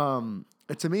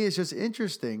 To me, it's just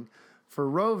interesting for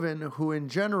Roven, who in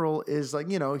general is like,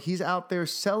 he's out there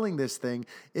selling this thing.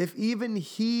 If even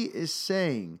he is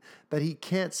saying that he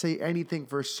can't say anything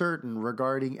for certain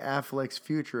regarding Affleck's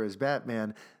future as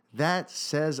Batman, that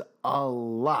says a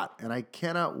lot. And I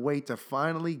cannot wait to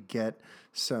finally get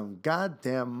some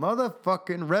goddamn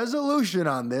motherfucking resolution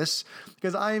on this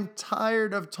because I am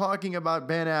tired of talking about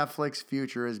Ben Affleck's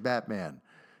future as Batman.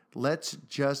 Let's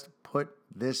just put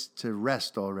this to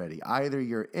rest already. Either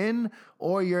you're in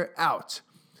or you're out.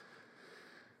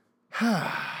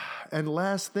 And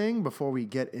last thing before we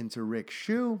get into Rick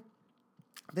Shue,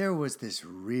 there was this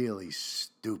really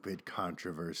stupid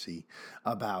controversy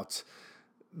about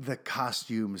the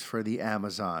costumes for the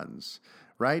Amazons.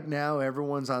 Right now,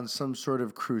 everyone's on some sort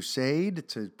of crusade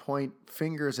to point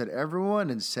fingers at everyone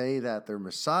and say that they're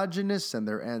misogynists and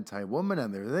they're anti-woman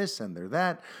and they're this and they're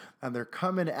that. And they're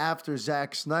coming after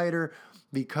Zack Snyder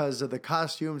because of the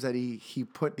costumes that he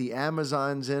put the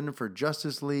Amazons in for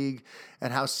Justice League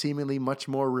and how seemingly much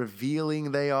more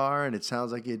revealing they are. And it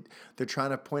sounds like they're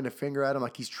trying to point a finger at him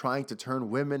like he's trying to turn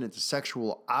women into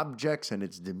sexual objects, and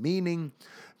it's demeaning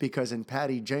because in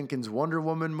Patty Jenkins' Wonder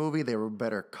Woman movie, they were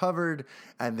better covered,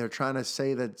 and they're trying to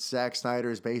say that Zack Snyder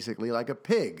is basically like a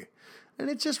pig. And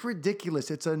it's just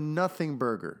ridiculous. It's a nothing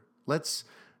burger.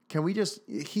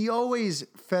 He always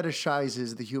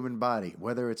fetishizes the human body,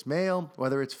 whether it's male,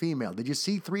 whether it's female. Did you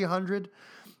see 300?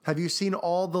 Have you seen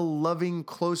all the loving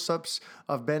close-ups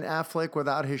of Ben Affleck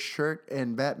without his shirt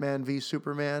in Batman v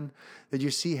Superman? Did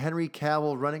you see Henry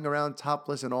Cavill running around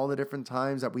topless in all the different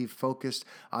times that we've focused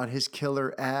on his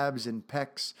killer abs and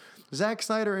pecs? Zack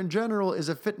Snyder in general is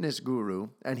a fitness guru,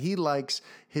 and he likes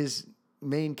his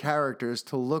main characters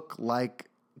to look like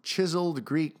chiseled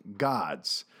Greek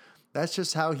gods. That's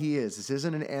just how he is. This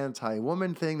isn't an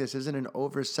anti-woman thing. This isn't an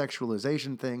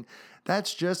over-sexualization thing.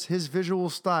 That's just his visual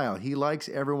style. He likes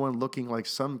everyone looking like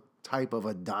some type of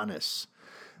Adonis.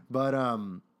 But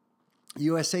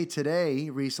USA Today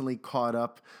recently caught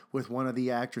up with one of the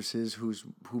actresses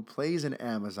who plays an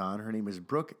Amazon. Her name is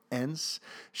Brooke Ence.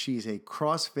 She's a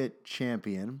CrossFit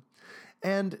champion.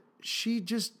 And she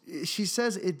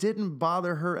says it didn't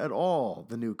bother her at all,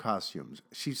 the new costumes.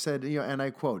 She said, and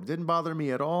I quote, "Didn't bother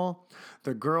me at all.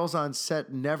 The girls on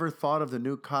set never thought of the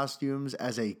new costumes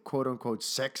as a quote unquote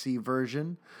sexy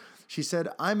version." She said,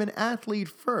 "I'm an athlete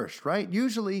first, right?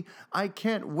 Usually I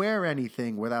can't wear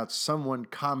anything without someone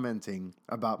commenting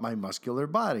about my muscular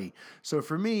body. So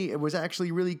for me, it was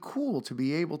actually really cool to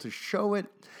be able to show it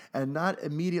and not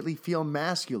immediately feel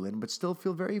masculine, but still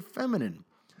feel very feminine."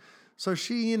 So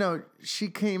she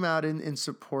came out in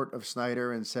support of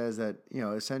Snyder and says that,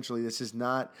 essentially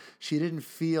she didn't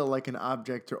feel like an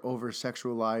object to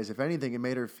over-sexualize. If anything, it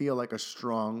made her feel like a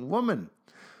strong woman.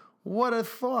 What a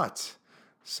thought.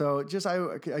 So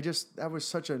that was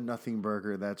such a nothing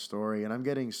burger, that story. And I'm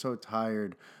getting so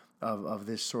tired of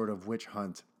this sort of witch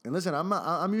hunt. And listen,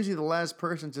 I'm usually the last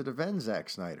person to defend Zack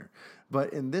Snyder.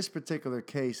 But in this particular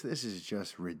case, this is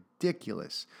just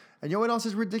ridiculous. And you know what else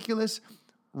is ridiculous?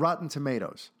 Rotten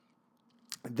Tomatoes.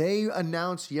 They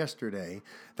announced yesterday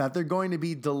that they're going to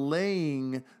be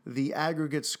delaying the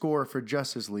aggregate score for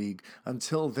Justice League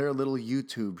until their little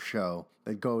YouTube show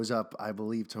that goes up, I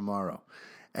believe, tomorrow.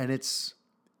 And it's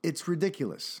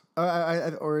ridiculous.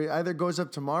 Or either goes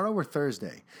up tomorrow or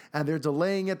Thursday. And they're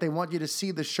delaying it. They want you to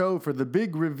see the show for the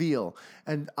big reveal.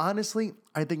 And honestly,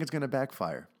 I think it's going to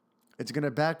backfire. It's going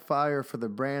to backfire for the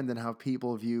brand and how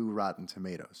people view Rotten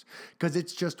Tomatoes because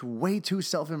it's just way too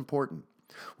self-important.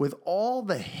 With all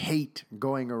the hate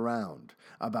going around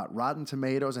about Rotten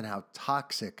Tomatoes and how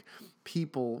toxic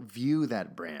people view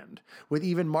that brand, with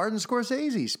even Martin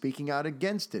Scorsese speaking out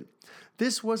against it,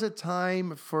 this was a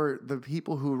time for the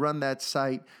people who run that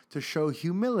site to show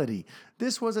humility.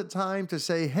 This was a time to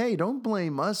say, hey, don't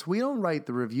blame us. We don't write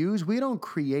the reviews. We don't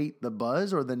create the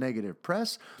buzz or the negative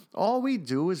press. All we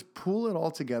do is pull it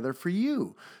all together for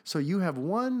you. So you have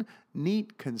one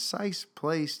neat, concise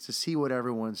place to see what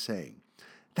everyone's saying.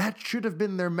 That should have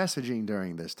been their messaging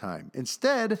during this time.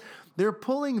 Instead, they're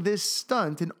pulling this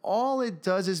stunt, and all it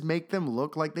does is make them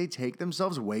look like they take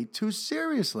themselves way too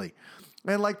seriously.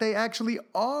 And like they actually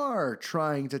are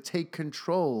trying to take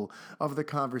control of the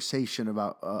conversation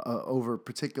about over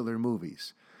particular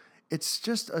movies. It's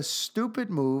just a stupid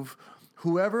move.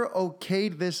 Whoever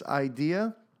okayed this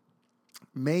idea,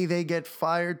 may they get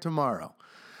fired tomorrow.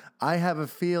 I have a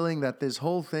feeling that this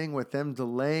whole thing with them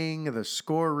delaying the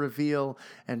score reveal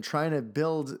and trying to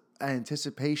build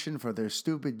anticipation for their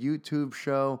stupid YouTube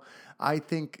show, I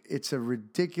think it's a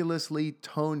ridiculously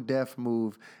tone-deaf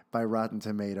move by Rotten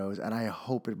Tomatoes, and I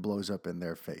hope it blows up in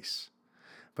their face.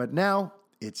 But now,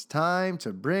 it's time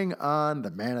to bring on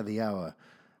the man of the hour,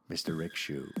 Mr. Rick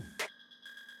Shue.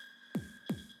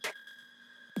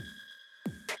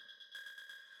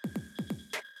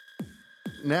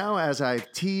 Now, as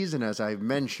I've teased and as I've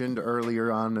mentioned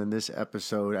earlier on in this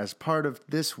episode, as part of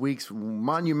this week's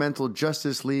monumental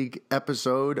Justice League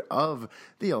episode of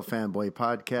the Fanboy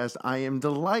podcast, I am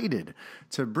delighted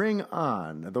to bring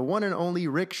on the one and only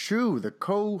Rick Shue, the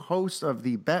co-host of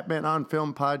the Batman on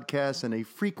Film podcast and a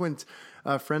frequent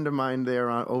friend of mine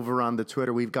there over on the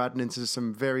Twitter. We've gotten into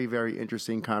some very, very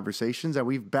interesting conversations, and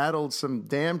we've battled some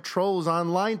damn trolls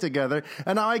online together.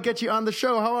 And now I get you on the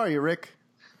show. How are you, Rick?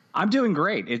 I'm doing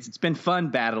great. It's been fun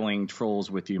battling trolls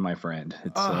with you, my friend.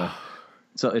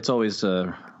 It's always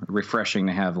refreshing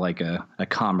to have like a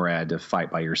comrade to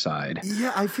fight by your side.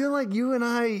 Yeah, I feel like you and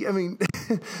I mean,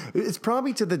 it's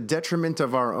probably to the detriment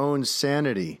of our own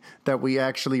sanity that we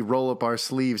actually roll up our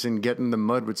sleeves and get in the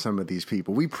mud with some of these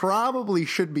people. We probably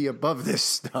should be above this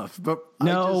stuff, but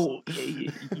no,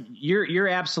 you're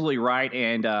absolutely right,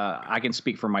 and I can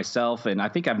speak for myself, and I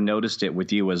think I've noticed it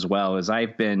with you as well, as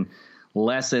I've been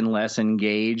less and less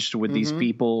engaged with these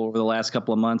people over the last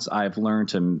couple of months. I've learned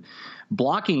to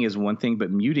blocking is one thing,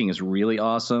 but muting is really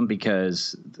awesome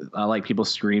because I like people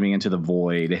screaming into the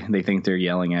void. They think they're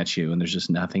yelling at you and there's just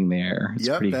nothing there.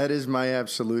 That is my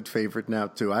absolute favorite now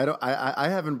too. I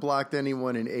haven't blocked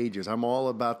anyone in ages. I'm all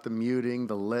about the muting,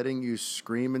 the letting you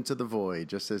scream into the void,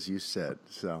 just as you said.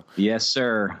 So yes,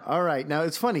 sir. All right. Now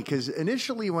it's funny because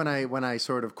initially when I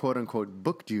sort of quote unquote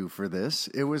booked you for this,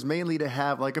 it was mainly to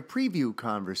have like a preview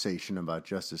conversation about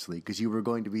Justice League because you were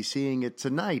going to be seeing it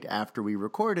tonight after we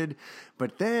recorded.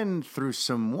 But then, through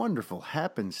some wonderful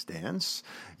happenstance,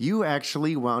 you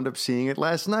actually wound up seeing it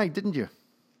last night, didn't you?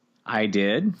 I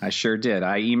did. I sure did.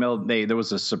 I emailed. There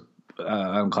was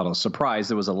I don't call it a surprise.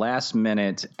 There was a last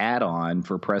minute add-on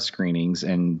for press screenings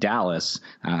in Dallas.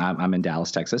 I'm in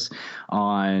Dallas, Texas,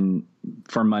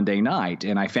 for Monday night.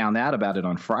 And I found out about it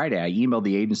on Friday. I emailed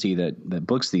the agency that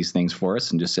books these things for us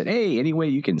and just said, hey, any way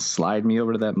you can slide me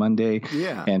over to that Monday?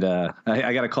 Yeah. And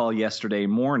I got a call yesterday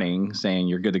morning saying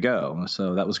you're good to go.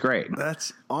 So that was great.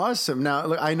 That's awesome. Now,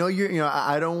 look, I know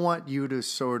I don't want you to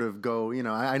sort of go,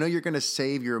 I know you're going to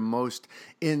save your most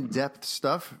in-depth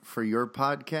stuff for your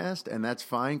podcast, and that's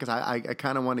fine because I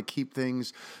kind of want to keep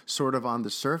things sort of on the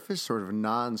surface, sort of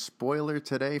non-spoiler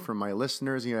today for my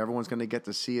listeners. Everyone's going to get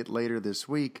to see it later this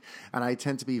week, and I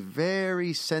tend to be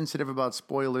very sensitive about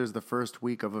spoilers the first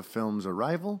week of a film's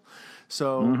arrival.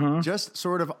 So just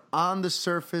sort of on the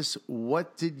surface,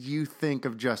 what did you think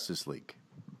of Justice League?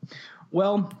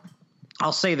 Well,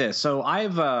 I'll say this. So I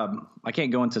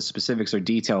can't go into specifics or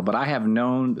detail, but I have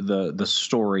known the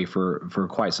story for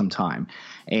quite some time.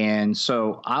 And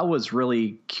so I was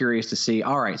really curious to see,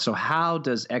 all right, so how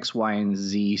does X, Y, and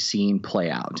Z scene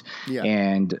play out? Yeah.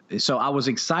 And so I was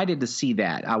excited to see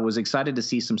that. I was excited to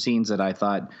see some scenes that I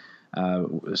thought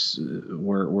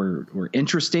were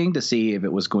interesting to see if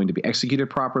it was going to be executed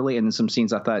properly. And then some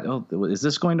scenes I thought, oh, is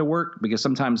this going to work? Because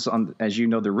sometimes, as you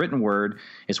know, the written word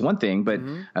is one thing, but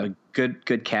a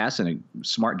good cast and a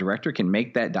smart director can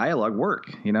make that dialogue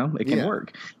work. It can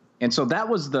work. And so that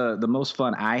was the most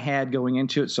fun I had going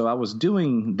into it. So I was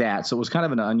doing that. So it was kind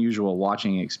of an unusual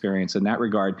watching experience in that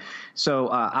regard. So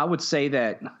I would say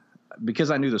that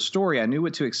because I knew the story, I knew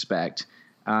what to expect.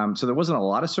 So there wasn't a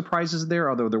lot of surprises there,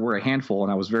 although there were a handful,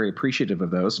 and I was very appreciative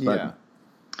of those. But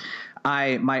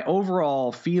my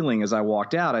overall feeling as I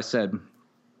walked out, I said,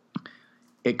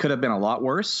 it could have been a lot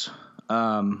worse.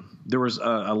 There was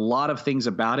a lot of things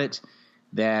about it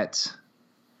that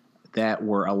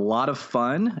were a lot of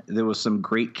fun. There was some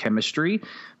great chemistry.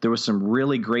 There was some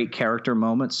really great character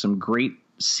moments, some great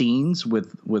scenes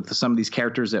with some of these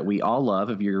characters that we all love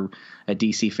if you're a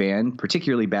DC fan,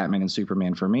 particularly Batman and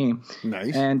Superman for me.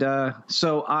 Nice. And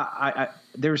so that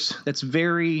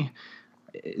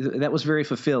was very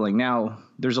fulfilling. Now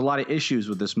there's a lot of issues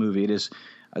with this movie. It is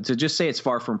to just say it's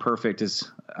far from perfect is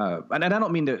and I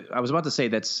don't mean to. I was about to say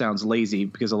that sounds lazy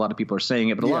because a lot of people are saying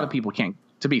it, but a lot of people can't.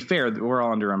 To be fair, we're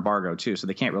all under embargo too, so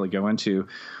they can't really go into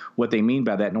what they mean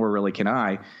by that, nor really can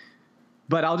I.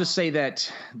 But I'll just say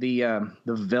that the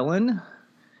villain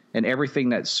and everything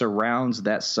that surrounds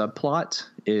that subplot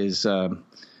is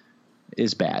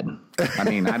bad. I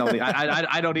mean,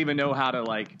 I don't even know how to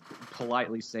like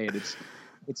politely say it.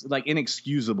 It's like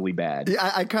inexcusably bad.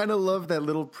 Yeah, I kind of love that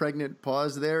little pregnant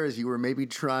pause there as you were maybe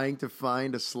trying to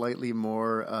find a slightly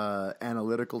more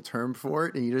analytical term for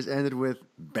it, and you just ended with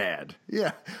bad.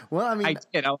 Yeah. Well, I mean, I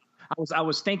did. I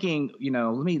was thinking,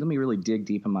 let me really dig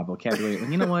deep in my vocabulary.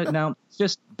 And you know what? No, it's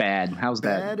just bad. How's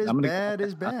that? Bad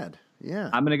is bad. Yeah.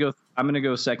 I'm gonna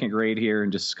go second grade here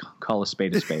and just call a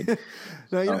spade a spade.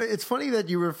 Now, it's funny that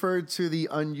you referred to the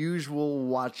unusual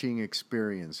watching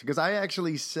experience because I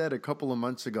actually said a couple of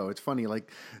months ago, it's funny,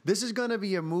 like this is going to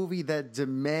be a movie that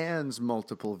demands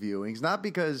multiple viewings, not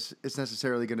because it's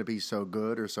necessarily going to be so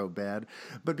good or so bad,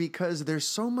 but because there's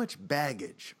so much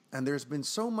baggage and there's been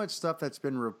so much stuff that's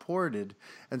been reported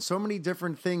and so many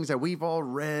different things that we've all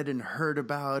read and heard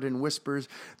about and whispers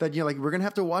that, like, we're going to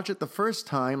have to watch it the first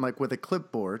time, like with a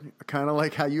clipboard, kind of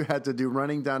like how you had to do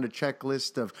running down a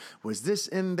checklist of, was this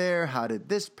in there? How did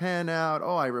this pan out?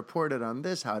 Oh, I reported on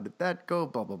this. How did that go?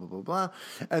 Blah, blah, blah, blah, blah.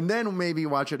 And then maybe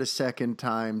watch it a second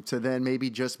time to then maybe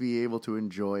just be able to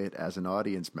enjoy it as an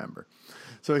audience member.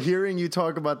 So hearing you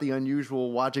talk about the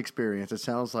unusual watch experience, it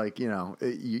sounds like,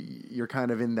 you're kind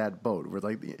of in that boat where,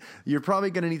 like, you're probably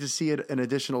going to need to see it an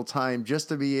additional time just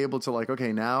to be able to, like,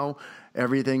 okay, now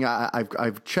everything,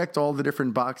 I've checked all the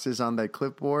different boxes on that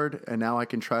clipboard, and now I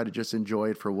can try to just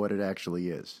enjoy it for what it actually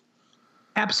is.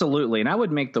 Absolutely. And I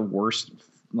would make the worst,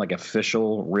 like,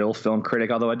 official real film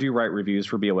critic, although I do write reviews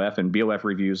for BOF, and BOF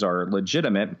reviews are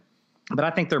legitimate. But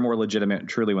I think they're more legitimate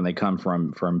truly when they come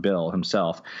from Bill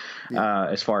himself,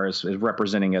 as far as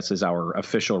representing us as our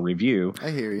official review. I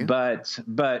hear you. But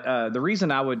the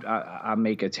reason I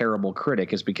make a terrible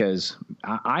critic is because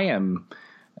I'll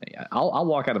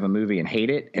walk out of a movie and hate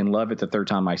it and love it the third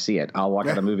time I see it. I'll walk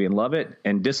out of a movie and love it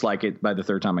and dislike it by the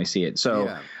third time I see it.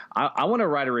 So I want to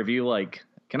write a review. Like,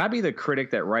 can I be the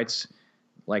critic that writes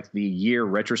like the year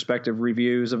retrospective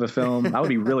reviews of a film? I would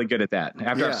be really good at that.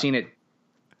 After I've seen it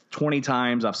 20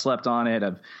 times, I've slept on it,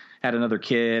 I've had another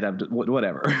kid, I've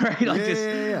whatever, right? Like,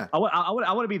 I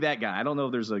want to be that guy. I don't know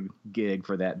if there's a gig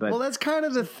for that, but well, that's kind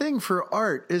of the thing for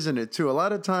art, isn't it? Too, a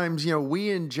lot of times, we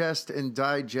ingest and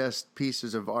digest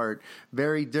pieces of art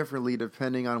very differently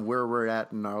depending on where we're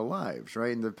at in our lives,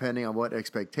 right? And depending on what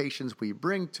expectations we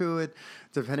bring to it,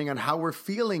 depending on how we're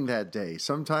feeling that day.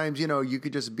 Sometimes, you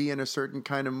could just be in a certain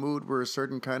kind of mood where a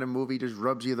certain kind of movie just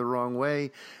rubs you the wrong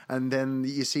way, and then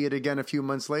you see it again a few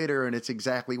months later, and it's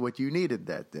exactly what you needed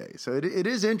that day. So it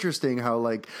is interesting how,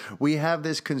 like, we have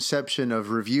this conception of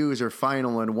reviews are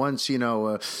final, and once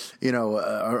a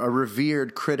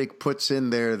revered critic puts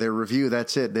in their review,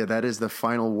 that's it. That is the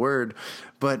final word.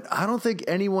 But I don't think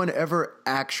anyone ever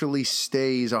actually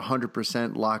stays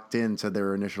 100% locked into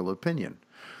their initial opinion.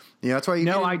 That's why you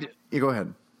go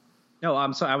ahead. No,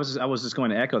 I'm sorry. I was just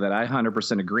going to echo that. I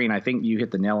 100% agree, and I think you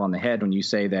hit the nail on the head when you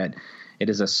say that it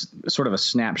is a sort of a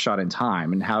snapshot in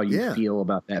time and how you feel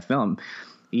about that film.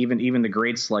 Even the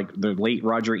greats like the late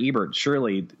Roger Ebert,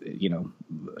 surely,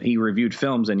 he reviewed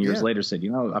films and years later said,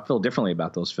 I feel differently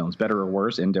about those films, better or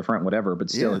worse, indifferent, whatever, but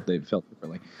still they felt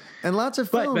differently. And lots of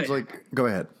films, go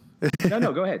ahead.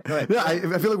 No, go ahead. Yeah, I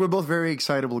feel like we're both very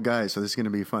excitable guys, so this is going to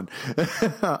be fun.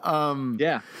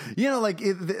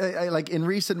 Like in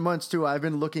recent months too, I've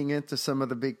been looking into some of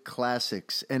the big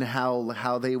classics and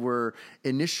how they were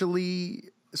initially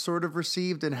sort of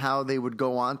received and how they would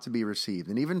go on to be received.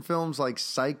 And even films like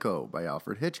Psycho by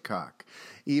Alfred Hitchcock,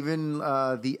 even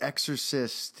The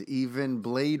Exorcist, even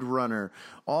Blade Runner,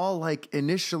 all like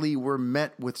initially were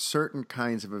met with certain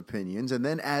kinds of opinions. And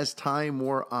then as time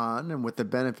wore on and with the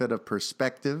benefit of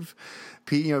perspective,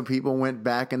 people went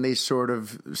back and they sort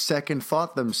of second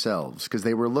thought themselves because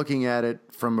they were looking at it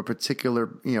from a particular,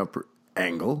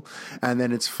 angle. And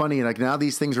then it's funny, like now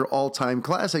these things are all-time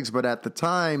classics, but at the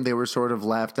time they were sort of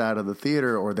laughed out of the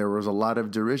theater or there was a lot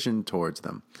of derision towards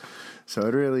them. So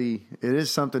it is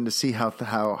something to see how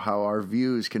our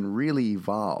views can really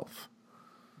evolve.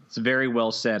 It's very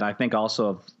well said. I think also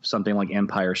of something like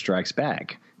Empire Strikes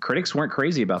Back. Critics weren't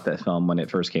crazy about that film when it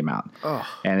first came out. Oh.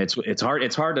 And it's hard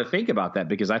to think about that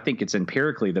because I think it's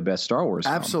empirically the best Star Wars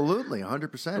film. Absolutely,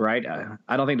 100%. Right?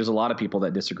 I don't think there's a lot of people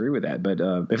that disagree with that, but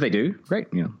if they do, great.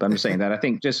 But I'm just saying that I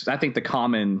think the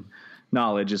common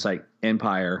knowledge is like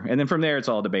Empire, and then from there it's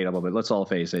all debatable, but let's all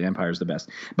face it, Empire's the best.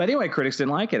 But anyway, critics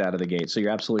didn't like it out of the gate, so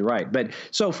you're absolutely right. But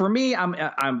so for me,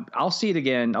 I'll see it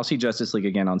again. I'll see Justice League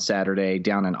again on Saturday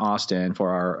down in Austin for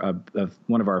our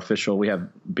one of our official. We have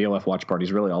BOF watch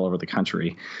parties really all over the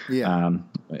country. Yeah.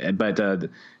 But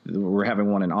we're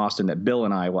having one in Austin that Bill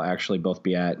and I will actually both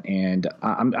be at, and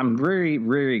I'm very,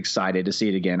 very excited to see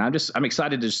it again. I'm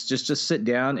excited to just sit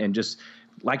down and just,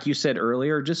 like you said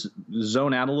earlier, just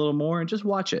zone out a little more and just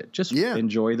watch it. Just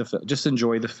enjoy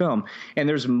the film. And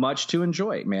there's much to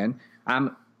enjoy, man.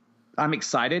 I'm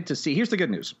excited to see. Here's the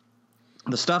good news.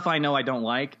 The stuff I know I don't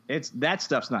like, that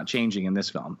stuff's not changing in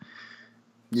this film.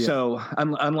 Yeah. So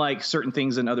unlike certain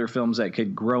things in other films that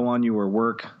could grow on you or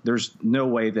work, there's no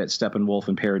way that Steppenwolf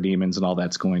and Parademons and all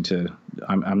that's going to –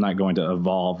 I'm not going to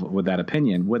evolve with that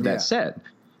opinion. With that said,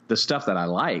 the stuff that I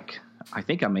like – I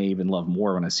think I may even love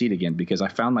more when I see it again because I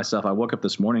found myself, I woke up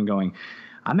this morning going,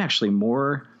 I'm actually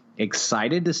more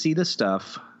excited to see the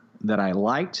stuff that I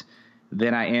liked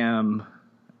than I am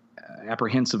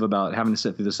apprehensive about having to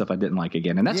sit through the stuff I didn't like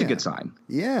again. And that's a good sign.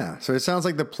 Yeah. So it sounds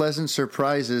like the pleasant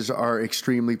surprises are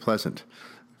extremely pleasant.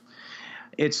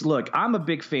 Look, I'm a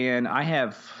big fan. I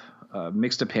have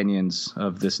mixed opinions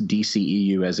of this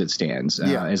DCEU as it stands.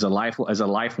 As a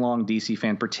lifelong DC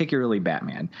fan, particularly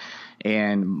Batman,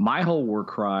 and my whole war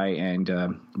cry, and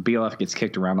BLF gets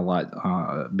kicked around a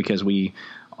lot because we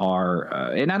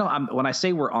are, and when I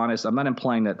say we're honest, I'm not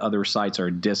implying that other sites are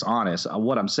dishonest.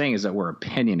 What I'm saying is that we're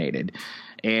opinionated,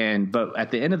 but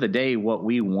at the end of the day, what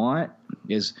we want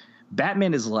is.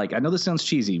 Batman is like, I know this sounds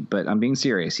cheesy, but I'm being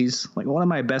serious. He's like one of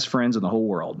my best friends in the whole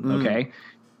world. Okay.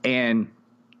 And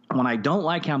when I don't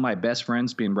like how my best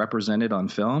friend's being represented on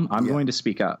film, I'm going to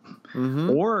speak up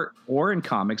or in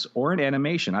comics or in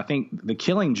animation. I think The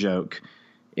Killing Joke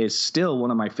is still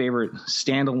one of my favorite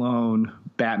standalone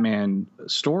Batman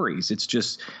stories. It's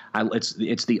just,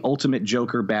 it's the ultimate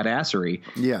Joker badassery.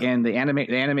 Yeah. And the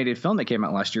animated film that came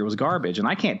out last year was garbage, and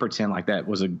I can't pretend like that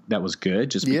was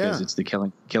good just because it's the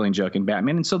Killing Joke in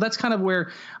Batman. And so that's kind of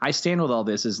where I stand with all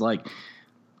this. Is like,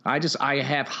 I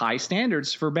have high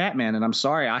standards for Batman, and I'm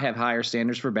sorry, I have higher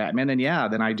standards for Batman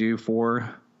than I do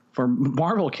for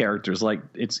Marvel characters. Like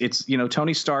it's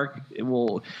Tony Stark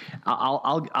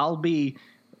I'll be.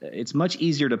 It's much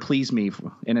easier to please me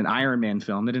in an Iron Man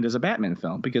film than it is a Batman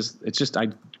film, because it's just, I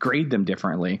grade them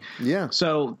differently. Yeah.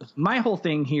 So my whole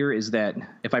thing here is that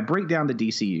if I break down the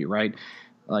DCU, right,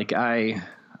 like I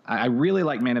really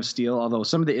like Man of Steel, although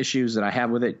some of the issues that I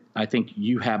have with it, I think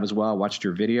you have as well. I watched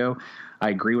your video. I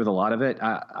agree with a lot of it.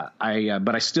 But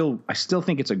I still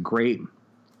think it's a great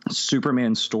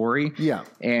Superman story. Yeah.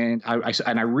 And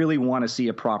I really want to see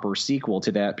a proper sequel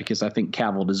to that, because I think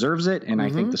Cavill deserves it, and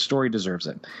I think the story deserves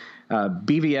it.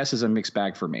 BVS is a mixed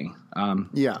bag for me.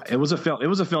 It was a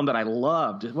film that I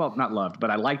loved. Well, not loved, but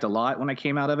I liked a lot when I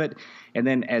came out of it. And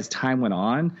then as time went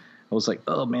on, I was like,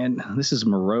 oh man, this is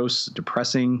morose,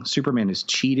 depressing. Superman is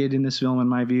cheated in this film, in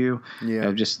my view.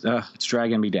 Yeah, it's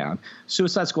dragging me down.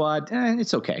 Suicide Squad,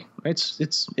 it's okay. It's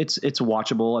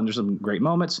watchable, and there's some great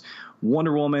moments.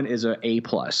 Wonder Woman is a A+.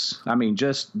 I mean,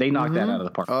 they knocked that out of the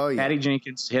park. Oh, yeah. Patty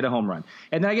Jenkins hit a home run.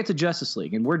 And then I get to Justice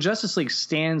League, and where Justice League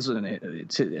stands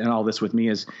in all this with me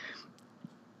is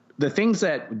the things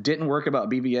that didn't work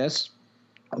about BVS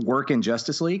work in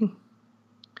Justice League.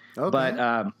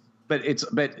 Okay. But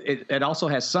it also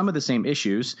has some of the same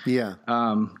issues. Yeah.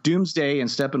 Doomsday and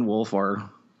Steppenwolf are,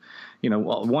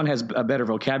 one has a better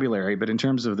vocabulary, but in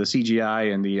terms of the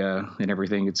CGI and and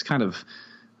everything, it's kind of,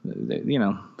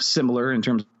 similar in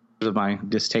terms of my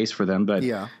distaste for them. But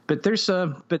yeah. But there's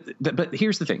but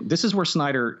here's the thing. This is where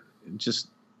Snyder just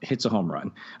hits a home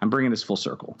run. I'm bringing this full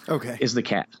circle. Okay. Is the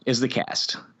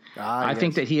cast. I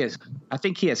think he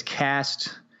has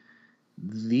cast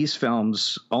these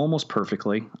films almost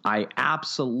perfectly. I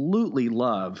absolutely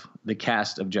love the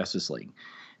cast of Justice League,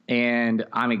 and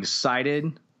I'm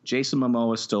excited. Jason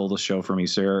Momoa stole the show for me,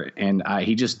 sir, and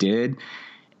he just did.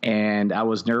 And I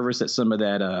was nervous that some of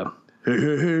that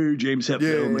hey, James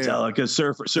Hetfield, Metallica,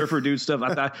 surfer dude stuff.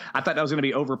 I thought that was going to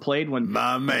be overplayed when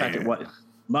my man, when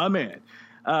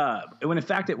in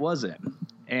fact it wasn't.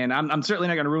 And I'm certainly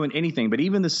not going to ruin anything, but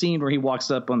even the scene where he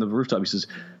walks up on the rooftop, he says,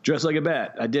 "Dressed like a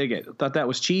bat." I dig it. Thought that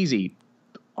was cheesy.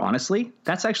 Honestly,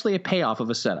 that's actually a payoff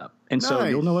of a setup, and so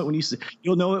you'll know it when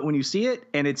you see it,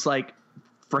 and it's like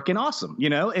freaking awesome,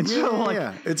 And so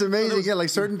it's amazing. Like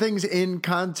certain things in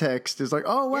context is like,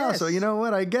 oh wow, so you know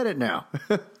what? I get it now.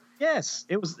 Yes,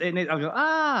 it was, and I go,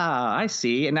 I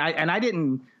see, and I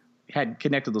didn't had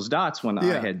connected those dots when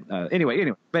I had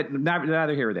anyway, but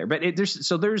neither here or there. But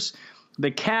there's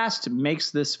the cast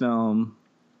makes this film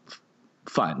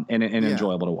fun and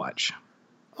enjoyable to watch.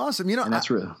 Awesome. And that's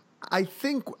real. I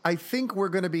think we're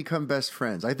going to become best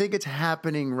friends. I think it's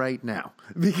happening right now,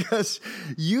 because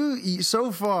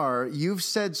so far you've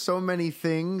said so many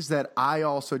things that I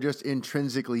also just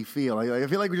intrinsically feel. I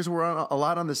feel like we're a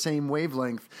lot on the same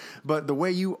wavelength, but the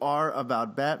way you are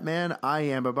about Batman, I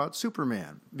am about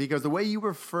Superman, because the way you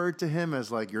referred to him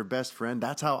as like your best friend,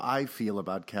 that's how I feel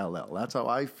about Kal-El. That's how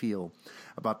I feel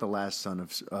about the last son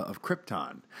of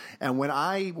Krypton. And when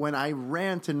I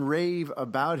rant and rave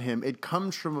about him, it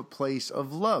comes from a place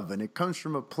of love, and it comes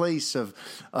from a place of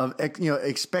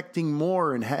expecting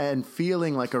more and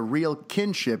feeling like a real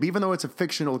kinship. Even though it's a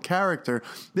fictional character,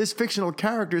 this fictional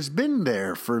character has been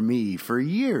there for me for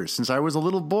years. Since I was a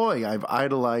little boy, I've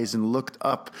idolized and looked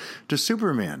up to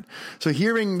Superman. So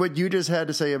hearing what you just had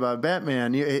to say about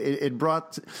Batman, it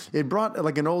brought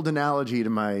like an old analogy to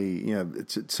my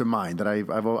to mind that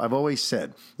I've always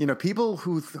said. People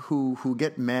who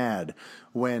get mad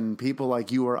when people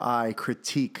like you or I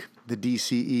critique the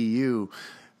DCEU,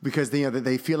 because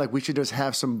they feel like we should just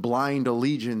have some blind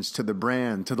allegiance to the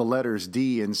brand, to the letters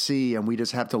D and C, and we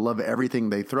just have to love everything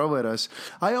they throw at us.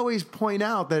 I always point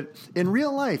out that in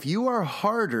real life, you are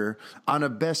harder on a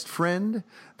best friend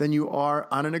than you are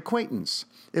on an acquaintance.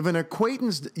 If an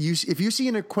acquaintance, if you see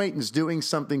an acquaintance doing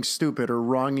something stupid or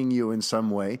wronging you in some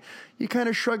way, you kind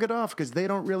of shrug it off because they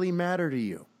don't really matter to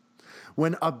you.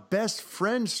 When a best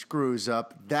friend screws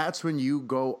up, that's when you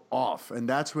go off, and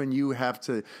that's when you have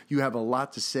a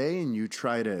lot to say, and you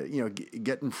try to,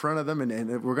 get in front of them,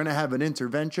 and we're going to have an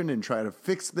intervention and try to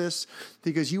fix this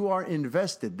because you are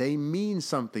invested. They mean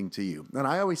something to you. And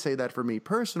I always say that for me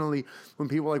personally when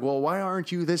people are like, well, why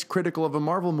aren't you this critical of a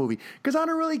Marvel movie? Because I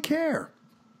don't really care.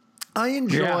 I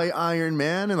enjoy Iron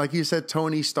Man and, like you said,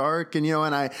 Tony Stark, and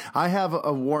and I have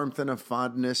a warmth and a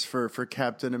fondness for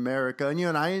Captain America,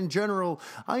 and I in general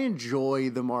I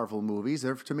enjoy the Marvel movies.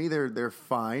 To me they're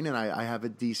fine, and I have a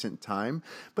decent time.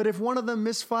 But if one of them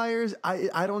misfires,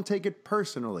 I don't take it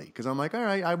personally because I'm like, all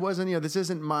right, I wasn't this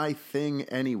isn't my thing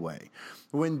anyway.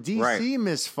 When DC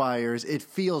misfires, it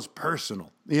feels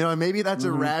personal. Maybe that's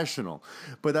irrational,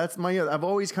 but that's I've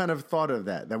always kind of thought of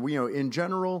that in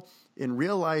general. In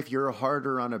real life, you're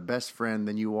harder on a best friend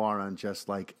than you are on just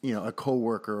like, a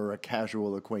coworker or a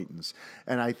casual acquaintance.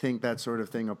 And I think that sort of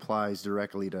thing applies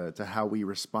directly to how we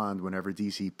respond whenever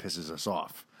DC pisses us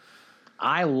off.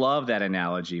 I love that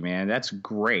analogy, man. That's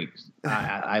great.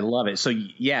 I love it. So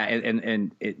yeah,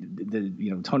 and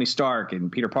Tony Stark and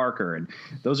Peter Parker, and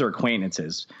those are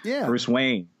acquaintances. Yeah. Bruce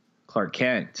Wayne, Clark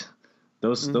Kent.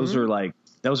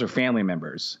 Those are family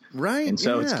members, right? And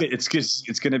so it's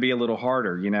going to be a little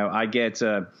harder.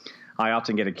 I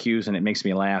often get accused, and it makes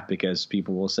me laugh because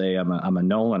people will say I'm a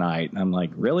Nolanite. And I'm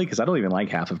like, really? Because I don't even like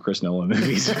half of Chris Nolan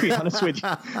movies, to be honest with you.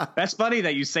 That's funny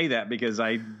that you say that because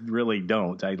I really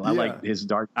don't. I like his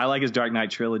Dark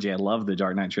Knight trilogy. I love the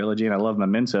Dark Knight trilogy, and I love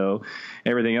Memento.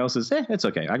 Everything else is it's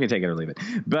okay. I can take it or leave it.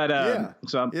 But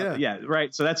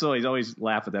right. So that's always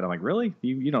laugh at that. I'm like, really?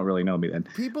 You don't really know me then.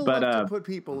 People love to put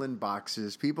people in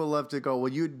boxes. People love to go,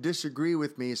 well, you disagree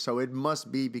with me, so it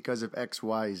must be because of X,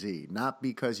 Y, Z, not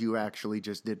because you actually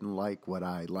just didn't like what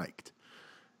I liked.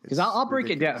 Because I'll break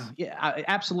it down. Yeah,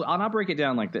 absolutely. I'll break it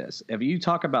down like this. If you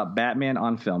talk about Batman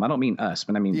on film, I don't mean us,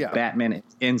 but I mean Batman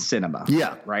in cinema.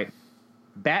 Yeah. Right.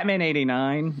 Batman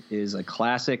 '89 is a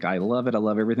classic. I love it. I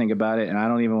love everything about it, and I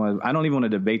don't even want to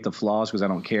debate the flaws because I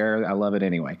don't care. I love it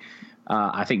anyway.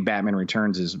 I think Batman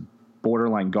Returns is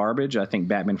borderline garbage. I think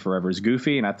Batman Forever is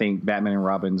goofy, and I think Batman and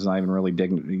Robin's not even really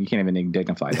you can't even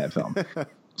dignify that film.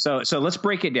 So let's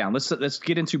break it down. Let's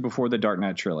get into Before the Dark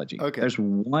Knight trilogy. Okay. There's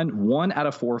one out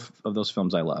of four of those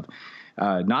films I love.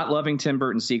 Not loving Tim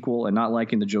Burton's sequel and not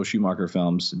liking the Joel Schumacher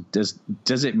films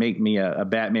does it make me a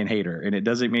Batman hater, and it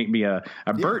doesn't make me a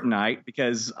Burtonite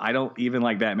because I don't even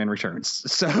like Batman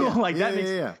Returns. So that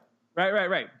makes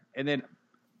right. And then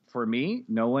for me,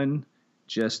 Nolan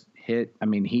just hit. I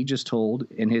mean, he just told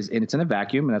and it's in a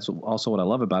vacuum, and that's also what I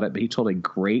love about it. But he told a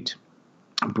great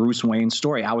Bruce Wayne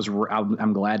story.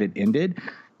 I'm glad it ended.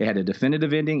 It had a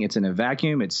definitive ending. It's in a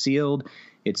vacuum. It's sealed.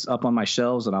 It's up on my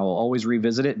shelves, and I will always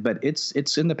revisit it. But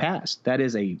it's in the past. That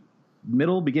is a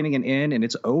middle, beginning, and end, and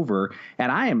it's over.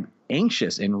 And I am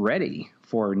anxious and ready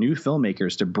for new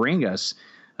filmmakers to bring us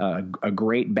a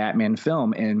great Batman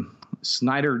film. And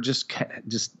Snyder just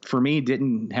for me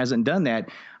hasn't done that.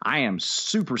 I am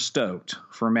super stoked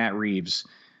for Matt Reeves'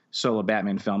 solo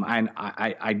Batman film.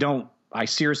 I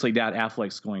seriously doubt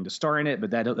Affleck's going to star in it, but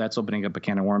that's opening up a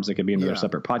can of worms that could be another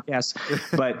separate podcast.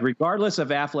 But regardless if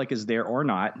Affleck is there or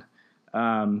not,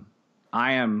 I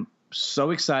am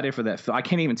so excited for that film. I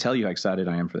can't even tell you how excited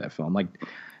I am for that film. Like,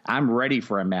 I'm ready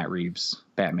for a Matt Reeves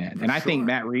Batman. And I think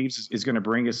Matt Reeves is going to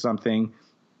bring us something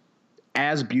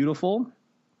as beautiful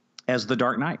as The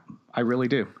Dark Knight. I really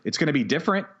do. It's going to be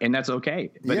different, and that's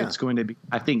okay. But it's going to be,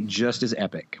 I think, just as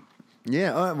epic.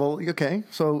 Yeah, well, okay.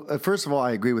 So, first of all,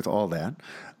 I agree with all that.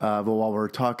 But while we're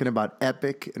talking about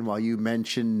epic, and while you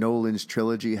mentioned Nolan's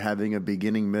trilogy having a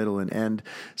beginning, middle, and end,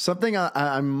 something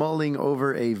I'm mulling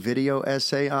over a video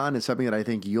essay on, and something that I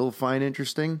think you'll find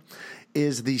interesting,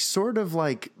 is the sort of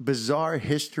like bizarre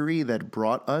history that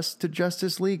brought us to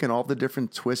Justice League and all the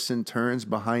different twists and turns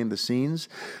behind the scenes.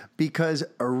 Because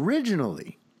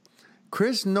originally,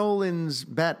 Chris Nolan's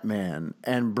Batman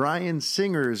and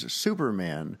Singer's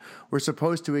Superman were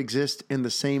supposed to exist in the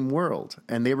same world,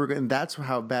 and that's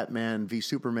how Batman v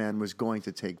Superman was going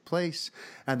to take place.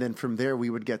 And then from there, we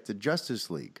would get to Justice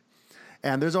League.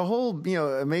 And there's a whole,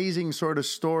 amazing sort of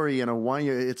story and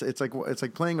it's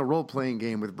like playing a role playing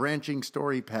game with branching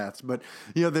story paths. But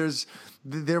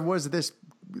there was this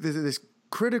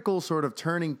critical sort of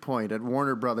turning point at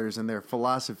Warner Brothers and their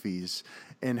philosophies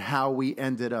and how we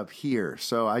ended up here.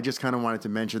 So I just kind of wanted to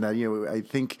mention that. I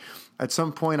think at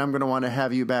some point I'm going to want to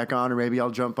have you back on, or maybe I'll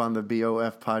jump on the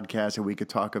BOF podcast and we could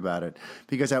talk about it.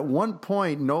 Because at one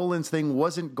point, Nolan's thing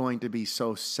wasn't going to be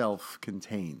so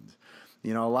self-contained. A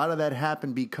lot of that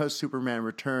happened because Superman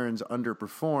Returns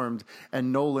underperformed,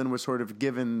 and Nolan was sort of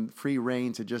given free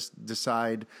rein to just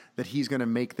decide that he's going to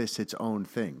make this its own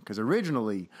thing. Because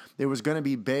originally, it was going to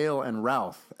be Bale and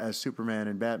Ralph as Superman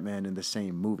and Batman in the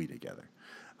same movie together.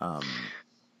 I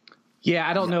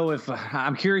don't know if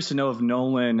I'm curious to know if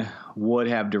Nolan would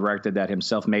have directed that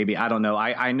himself. Maybe. I don't know.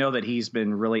 I know that he's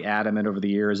been really adamant over the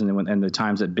years, and the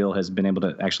times that Bill has been able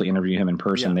to actually interview him in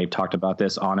person, they've talked about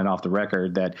this on and off the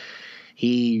record, that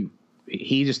he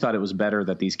just thought it was better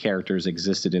that these characters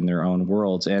existed in their own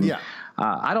worlds. And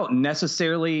I don't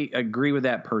necessarily agree with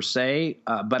that per se,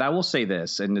 but I will say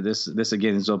this, and this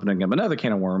again is opening up another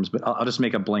can of worms, but I'll just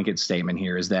make a blanket statement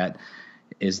here, is that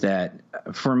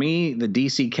for me, the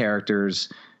DC characters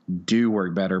do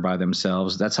work better by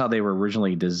themselves. That's how they were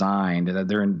originally designed.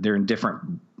 They're in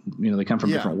different, they come from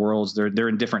different worlds. They're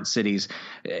in different cities.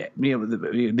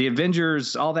 The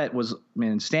Avengers, all that was,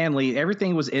 Stan Lee,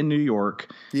 everything was in New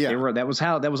York. Yeah. That's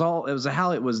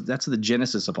the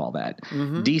genesis of all that.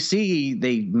 Mm-hmm. DC,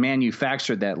 they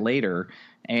manufactured that later.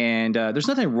 And there's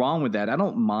nothing wrong with that. I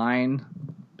don't mind,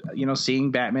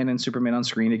 seeing Batman and Superman on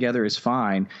screen together is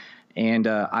fine. And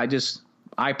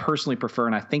I personally prefer,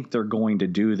 and I think they're going to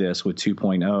do this with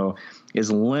 2.0,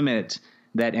 is limit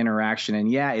that interaction.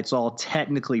 And it's all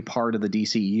technically part of the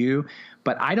DCU,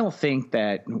 but I don't think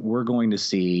that we're going to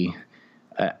see,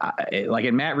 like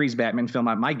in Matt Reeves' Batman film,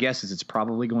 my guess is it's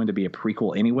probably going to be a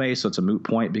prequel anyway, so it's a moot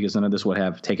point because none of this would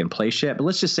have taken place yet. But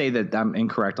let's just say that I'm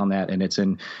incorrect on that and it's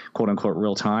in quote-unquote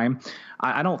real time.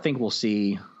 I don't think we'll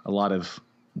see a lot of,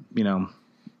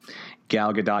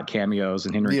 Gal Gadot cameos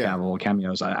and Henry Cavill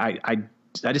cameos.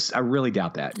 I really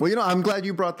doubt that. Well, I'm glad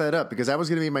you brought that up because that was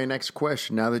going to be my next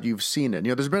question now that you've seen it.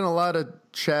 There's been a lot of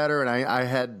chatter, and I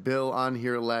had Bill on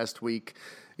here last week,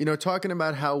 talking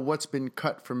about how what's been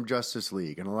cut from Justice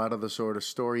League and a lot of the sort of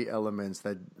story elements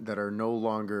that are no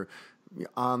longer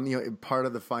on, part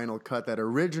of the final cut that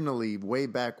originally, way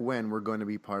back when, were going to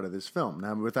be part of this film.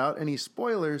 Now, without any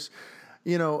spoilers,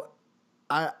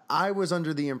 I was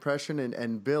under the impression,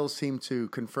 and Bill seemed to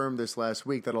confirm this last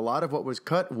week, that a lot of what was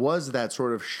cut was that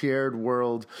sort of shared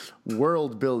world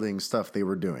building stuff they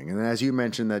were doing. And as you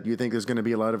mentioned, that you think there's going to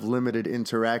be a lot of limited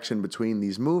interaction between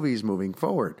these movies moving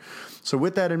forward. So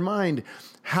with that in mind,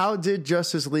 how did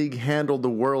Justice League handle the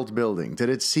world building? Did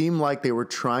it seem like they were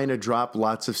trying to drop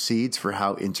lots of seeds for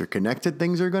how interconnected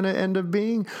things are going to end up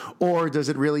being? Or does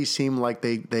it really seem like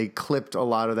they clipped a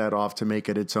lot of that off to make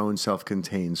it its own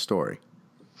self-contained story?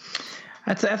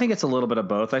 I think it's a little bit of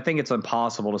both. I think it's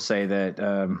impossible to say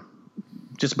that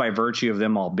just by virtue of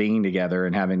them all being together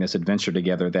and having this adventure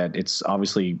together, that it's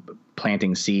obviously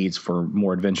planting seeds for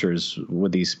more adventures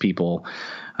with these people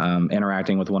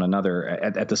interacting with one another.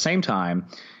 At the same time,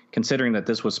 considering that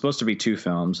this was supposed to be two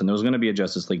films and there was going to be a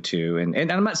Justice League 2,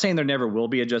 and I'm not saying there never will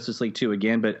be a Justice League 2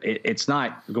 again, but it's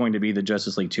not going to be the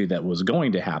Justice League 2 that was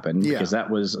going to happen because that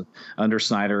was under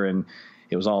Snyder, and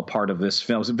it was all part of this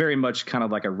film. It was very much kind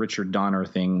of like a Richard Donner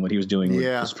thing, what he was doing with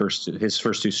his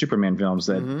first two Superman films.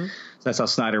 That's how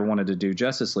Snyder wanted to do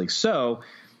Justice League. So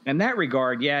in that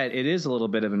regard, it is a little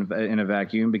bit of in a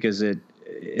vacuum because it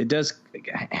does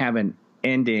have an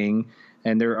ending,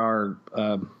 and there are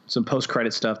some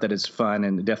post-credit stuff that is fun,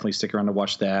 and definitely stick around to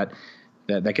watch that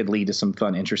could lead to some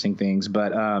fun, interesting things.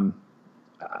 But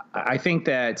I think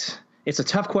that it's a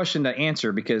tough question to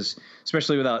answer because,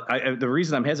 especially without the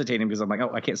reason I'm hesitating because I'm like,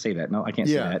 I can't say that. No, I can't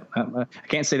say that. I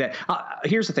can't say that.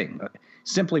 Here's the thing.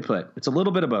 Simply put, it's a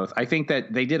little bit of both. I think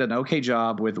that they did an okay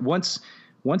job with once,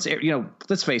 let's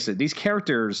face it, these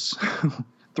characters,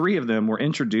 3 of them were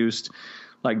introduced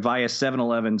like via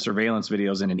 7-Eleven surveillance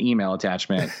videos in an email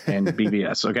attachment and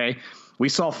BBS. Okay. We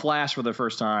saw Flash for the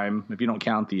first time. If you don't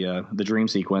count the dream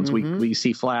sequence, we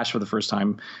see Flash for the first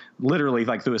time, literally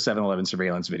like through a 7-Eleven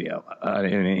surveillance video in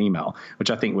an email,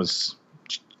 which I think was,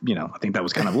 I think that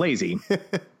was kind of lazy.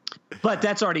 But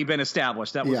that's already been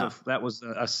established. That was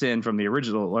a sin from the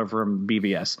original or from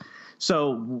BBS.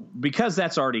 So because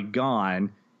that's already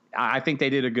gone, I think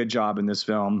they did a good job in this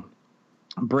film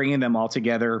bringing them all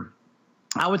together.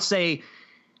 I would say,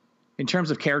 in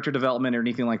terms of character development or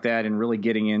anything like that, and really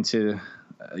getting into,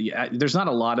 there's not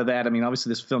a lot of that. I mean, obviously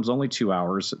this film's only 2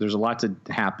 hours. There's a lot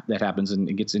that happens and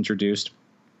it gets introduced,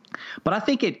 but I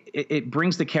think it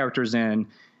brings the characters in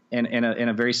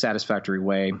a very satisfactory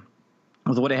way.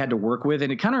 with what I had to work with.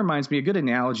 And it kind of reminds me, a good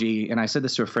analogy, and I said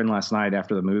this to a friend last night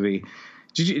after the movie.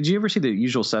 Did you ever see The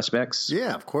Usual Suspects?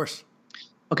 Yeah, of course.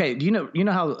 Okay, do you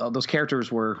know how those characters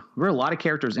were a lot of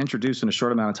characters introduced in a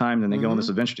short amount of time, then they go on this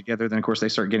adventure together, then of course they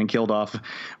start getting killed off,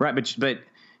 right? But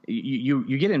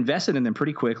you get invested in them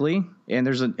pretty quickly, and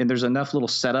there's enough little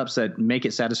setups that make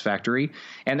it satisfactory,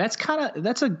 and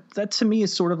that to me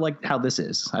is sort of like how this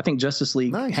is. I think Justice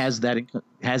League has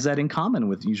that in common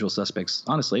with Usual Suspects.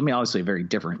 Honestly, I mean, obviously very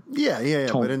different. Yeah.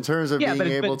 But in terms of being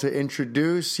able to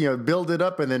introduce, build it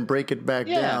up and then break it back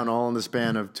down, all in the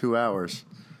span of 2 hours.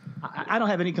 I don't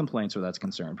have any complaints where that's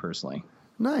concerned, personally.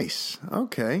 Nice.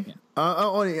 Okay. Yeah.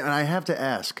 And I have to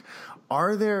ask,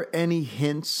 are there any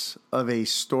hints of a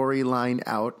storyline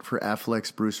out for Affleck's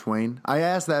Bruce Wayne? I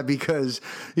ask that because,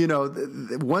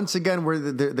 once again,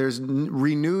 there's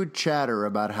renewed chatter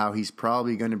about how he's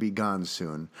probably going to be gone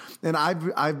soon. And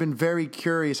I've been very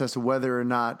curious as to whether or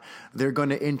not they're going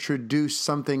to introduce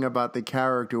something about the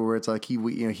character where it's like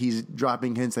he's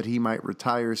dropping hints that he might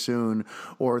retire soon,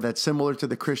 or that's similar to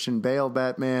the Christian Bale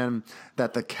Batman,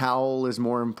 that the cowl is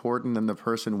more important than the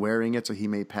person wearing it, so he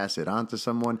may pass it on to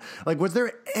someone. Like, was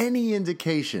there any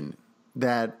indication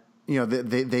that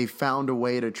they found a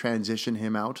way to transition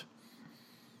him out?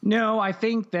 No, I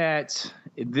think that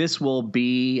this will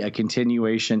be a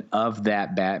continuation of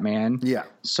that Batman. Yeah.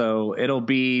 So it'll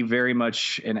be very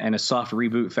much in a soft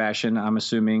reboot fashion, I'm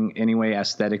assuming, anyway,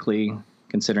 aesthetically,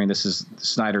 considering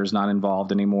Snyder is not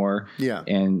involved anymore. Yeah.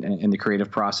 In the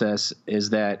creative process, is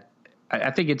that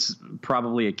I think it's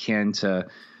probably akin to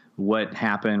what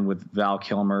happened with Val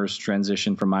Kilmer's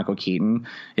transition from Michael Keaton.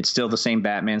 It's still the same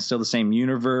Batman, still the same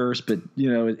universe, but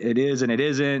it is and it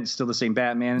isn't. It's still the same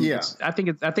Batman. Yeah. I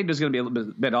think there's going to be a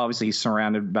little bit. Obviously, he's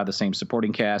surrounded by the same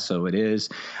supporting cast, so it is.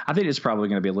 I think it's probably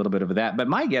going to be a little bit of that. But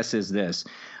my guess is this: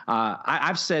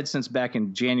 I've said since back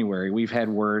in January, we've had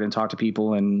word and talked to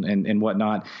people and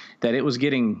whatnot that it was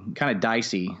getting kind of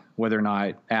dicey whether or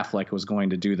not Affleck was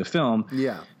going to do the film.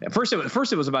 Yeah. At first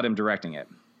it was about him directing it.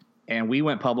 And we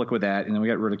went public with that, and then we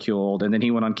got ridiculed. And then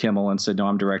he went on Kimmel and said, "No,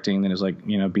 I'm directing." And then it was like,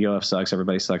 BOF sucks.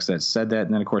 Everybody sucks that said that.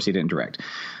 And then of course he didn't direct.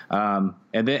 And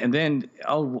then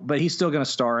but he's still going to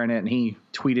star in it. And he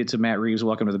tweeted to Matt Reeves,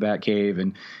 "Welcome to the Batcave."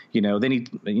 And then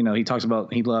he talks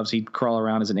about he'd crawl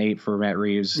around as an ape for Matt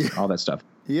Reeves, all that stuff.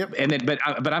 Yep. And then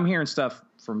but I'm hearing stuff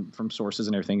from sources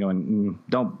and everything going,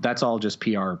 don't. That's all just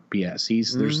PR BS.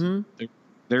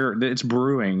 It's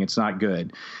brewing. It's not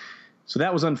good. So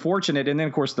that was unfortunate. And then,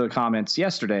 of course, the comments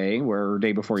yesterday,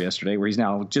 day before yesterday, where he's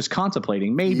now just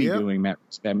contemplating maybe doing Matt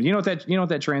Reeves Batman. You know what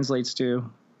that translates to?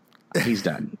 He's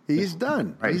done. He's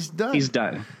done. Right? He's done. He's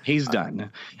done. He's done.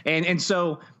 And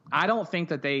so I don't think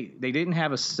that they didn't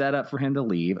have a setup for him to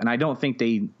leave, and I don't think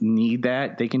they need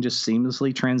that. They can just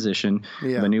seamlessly transition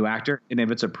the new actor. And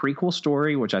if it's a prequel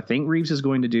story, which I think Reeves is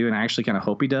going to do, and I actually kind of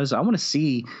hope he does, I want to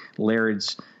see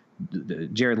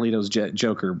Jared Leto's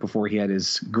Joker before he had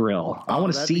his grill. I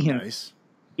want to see him. Nice.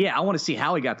 Yeah, I want to see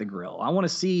how he got the grill. I want to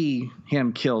see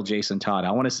him kill Jason Todd. I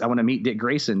want to meet Dick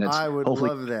Grayson. I would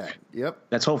love that. Yep.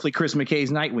 That's hopefully Chris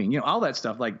McKay's Nightwing. All that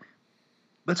stuff. Like,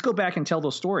 let's go back and tell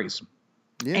those stories.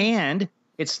 Yeah. And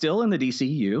it's still in the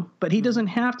DCU, but he doesn't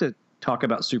have to talk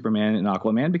about Superman and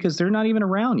Aquaman because they're not even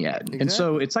around yet. Exactly. And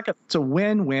so it's a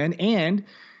win-win. And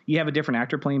you have a different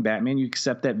actor playing Batman. You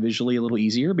accept that visually a little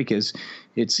easier because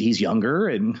he's younger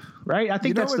and right. I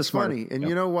think that's the smart. Funny, and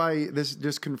you know why this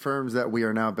just confirms that we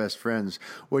are now best friends.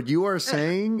 What you are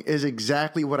saying is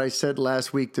exactly what I said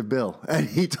last week to Bill, and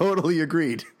he totally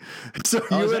agreed. So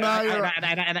you and I are,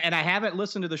 and I haven't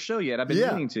listened to the show yet. I've been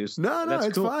meaning to. So no,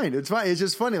 it's cool. Fine. It's fine. It's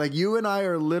just funny. Like you and I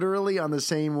are literally on the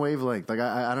same wavelength. Like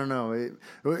I don't know.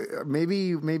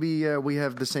 Maybe we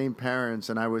have the same parents,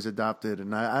 and I was adopted,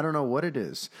 and I don't know what it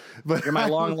is. But you're my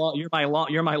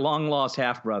long lost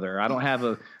half brother. I don't have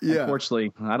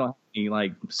unfortunately, I don't have any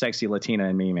like sexy Latina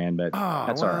in me, man. But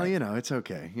that's all right. It's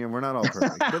okay. We're not all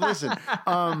perfect. But listen,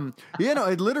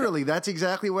 it literally that's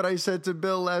exactly what I said to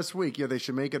Bill last week. They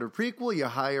should make it a prequel. You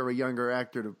hire a younger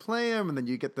actor to play him, and then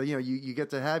you get you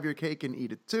get to have your cake and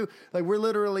eat it too. Like we're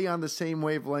literally on the same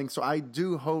wavelength. So I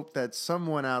do hope that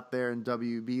someone out there in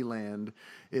WB land,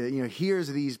 hears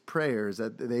these prayers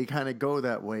that they kind of go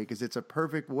that way because it's a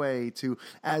perfect way to,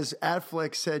 as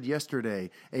Affleck said yesterday,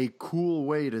 a cool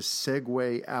way to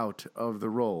segue out of the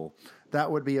role.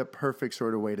 That would be a perfect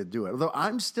sort of way to do it. Although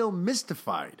I'm still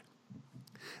mystified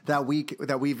that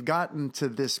we've gotten to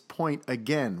this point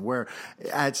again, where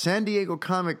at San Diego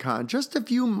Comic-Con just a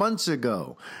few months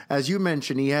ago, as you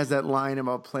mentioned, he has that line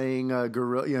about playing a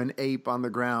gorilla, an ape on the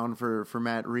ground for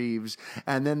Matt Reeves,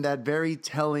 and then that very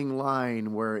telling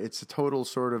line where it's a total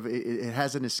sort of it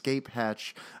has an escape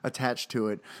hatch attached to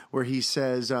it, where he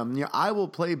says, "I will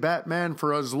play Batman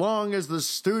for as long as the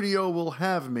studio will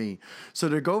have me." So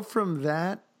to go from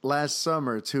that last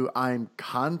summer to I'm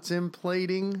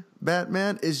contemplating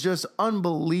Batman is just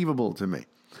unbelievable to me.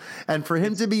 And for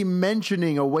him to be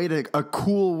mentioning a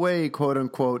cool way, quote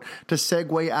unquote, to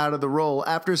segue out of the role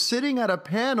after sitting at a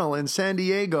panel in San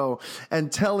Diego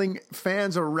and telling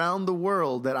fans around the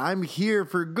world that I'm here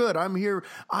for good. I'm here.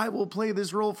 I will play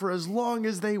this role for as long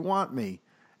as they want me.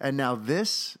 And now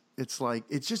this, it's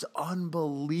just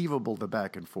unbelievable, the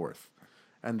back and forth.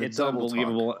 And the it's double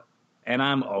unbelievable. Talk. And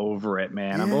I'm over it,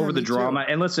 man. Yeah, I'm over the drama.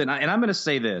 Too. And listen, and I'm going to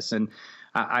say this, and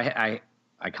I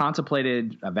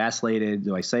contemplated, I vacillated.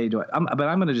 Do I say? But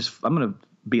I'm going to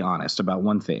be honest about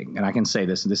one thing, and I can say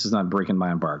this, and this is not breaking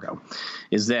my embargo,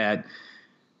 is that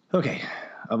okay?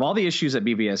 Of all the issues that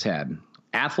BVS had,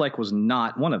 Affleck was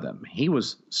not one of them. He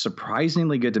was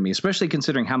surprisingly good to me, especially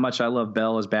considering how much I love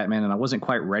Bell as Batman, and I wasn't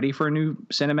quite ready for a new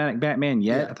cinematic Batman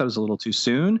yet. I thought it was a little too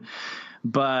soon,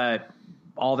 but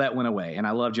all that went away. And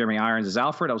I love Jeremy Irons as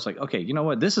Alfred. I was like, okay, you know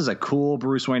what? This is a cool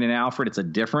Bruce Wayne and Alfred. It's a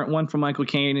different one from Michael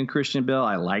Caine and Christian Bale.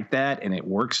 I like that. And it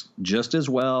works just as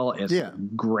well. It's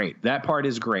great. That part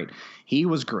is great. He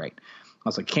was great. I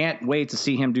was like, can't wait to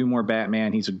see him do more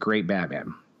Batman. He's a great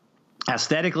Batman.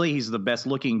 Aesthetically, he's the best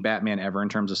looking Batman ever in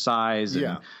terms of size.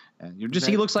 And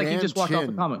he looks like he just walked off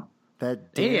a comic.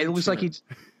 It looks like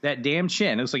that damn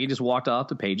chin. It looks like he just walked off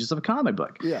the pages of a comic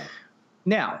book. Yeah.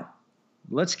 Now,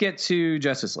 let's get to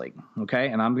Justice League, okay?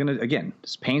 And I'm gonna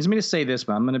this pains me to say this,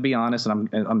 but I'm gonna be honest, and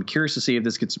I'm curious to see if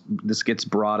this gets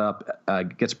brought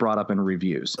up in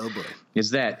reviews. Oh boy!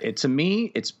 Is that to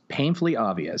me? It's painfully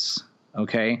obvious,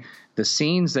 okay? The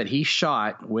scenes that he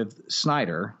shot with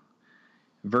Snyder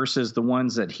versus the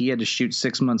ones that he had to shoot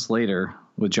 6 months later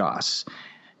with Joss.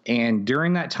 And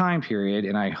during that time period,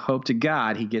 and I hope to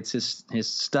God he gets his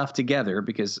stuff together,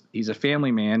 because he's a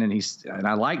family man, and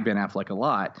I like Ben Affleck a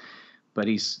lot. But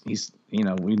he's we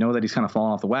know that he's kind of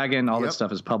fallen off the wagon. All this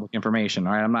stuff is public information.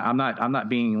 All right, I'm not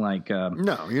being like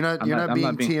no, you're not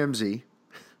being TMZ.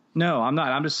 No, I'm not.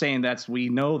 I'm just saying we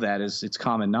know that it's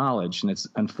common knowledge, and it's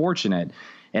unfortunate.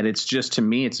 And it's just, to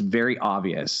me, it's very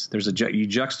obvious. You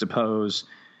juxtapose,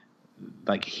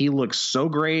 like, he looks so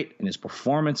great and his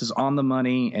performance is on the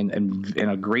money and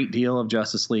a great deal of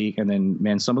Justice League. And then,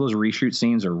 man, some of those reshoot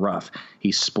scenes are rough.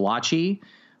 He's splotchy.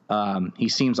 He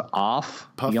seems off.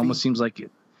 Puffy. He almost seems like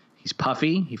he's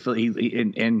puffy.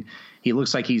 He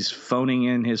looks like he's phoning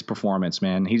in his performance,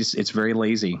 man. It's very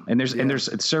lazy. And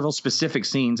there's several specific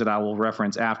scenes that I will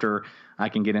reference after I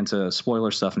can get into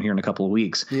spoiler stuff in here in a couple of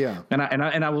weeks. Yeah. And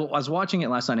I was watching it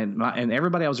last night, and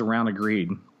everybody I was around agreed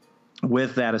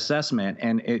with that assessment,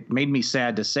 and it made me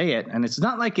sad to say it. And it's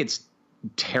not like it's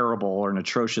terrible or an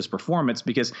atrocious performance,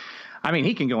 because I mean,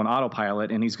 he can go on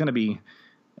autopilot and he's going to be,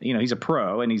 he's a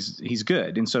pro and he's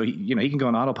good. And so, he can go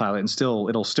on autopilot and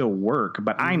it'll still work.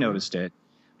 But I noticed it,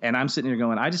 and I'm sitting here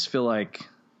going, I just feel like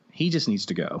he just needs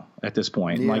to go at this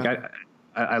point. Yeah. Like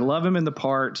I love him in the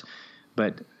part,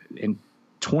 but in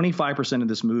 25% of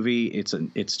this movie,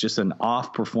 it's just an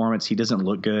off performance. He doesn't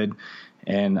look good.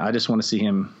 And I just want to see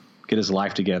him get his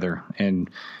life together and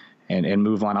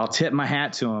move on. I'll tip my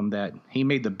hat to him that he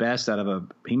made the best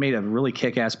he made a really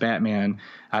kick-ass Batman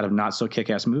out of not so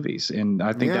kick-ass movies. And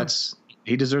I think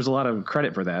he deserves a lot of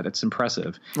credit for that. It's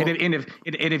impressive. Well, and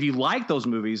if you like those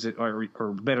movies or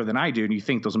better than I do, and you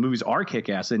think those movies are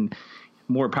kick-ass, and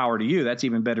more power to you, that's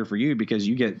even better for you, because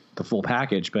you get the full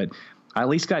package. But I at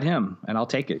least got him, and I'll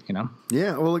take it,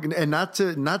 Yeah. Well, and not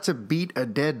to beat a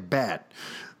dead bat,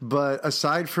 but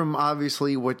aside from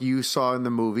obviously what you saw in the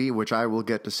movie, which I will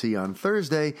get to see on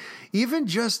Thursday, even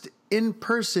just in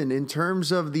person, in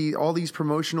terms of all these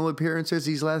promotional appearances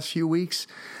these last few weeks,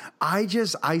 I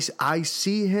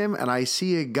see him, and I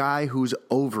see a guy who's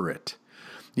over it.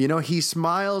 He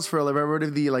smiles for whatever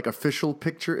the official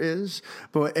picture is,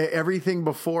 but everything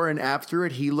before and after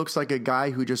it, he looks like a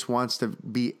guy who just wants to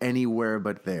be anywhere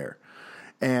but there.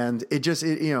 And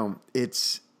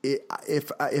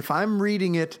if I'm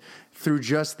reading it through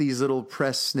just these little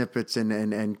press snippets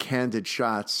and candid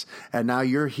shots. And now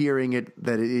you're hearing it,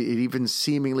 that it even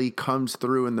seemingly comes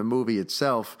through in the movie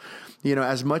itself. You know,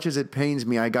 as much as it pains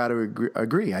me, I got to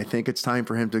agree. I think it's time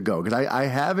for him to go, because I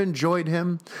have enjoyed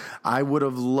him. I would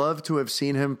have loved to have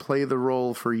seen him play the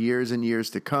role for years and years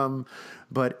to come,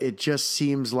 but it just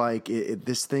seems like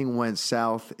this thing went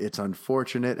south. It's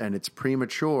unfortunate and it's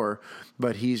premature,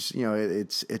 but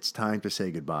it's time to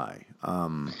say goodbye.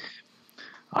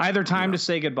 Either time to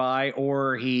say goodbye,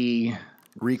 or he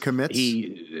recommits.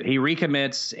 He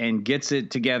recommits and gets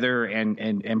it together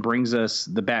and brings us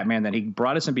the Batman that he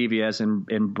brought us in BVS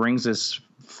and brings us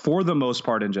for the most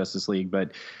part in Justice League.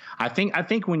 But I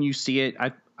think when you see it,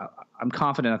 I'm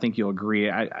confident. I think you'll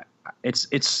agree.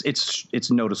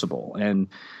 It's noticeable and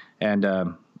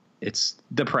it's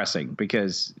depressing,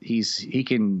 because he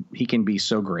can be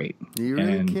so great. He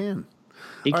really can.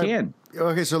 He can.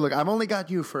 Okay, so look, I've only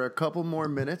got you for a couple more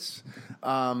minutes,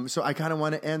 so I kind of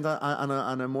want to end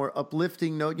on a more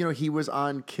uplifting note. You know, he was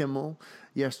on Kimmel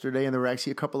yesterday, and there were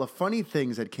actually a couple of funny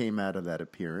things that came out of that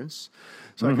appearance.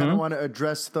 So I kind of want to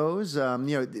address those.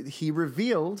 He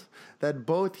revealed that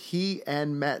both he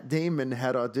and Matt Damon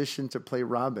had auditioned to play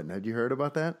Robin. Had you heard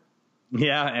about that?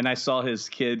 Yeah, and I saw his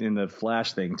kid in the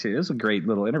Flash thing too. It was a great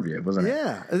little interview, wasn't it?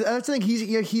 Yeah, that's the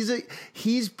thing.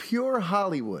 He's pure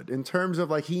Hollywood in terms of,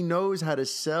 like, he knows how to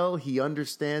sell. He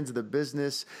understands the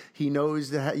business. He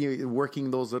knows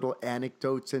working those little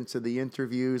anecdotes into the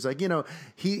interviews. Like,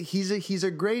 he's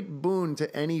a great boon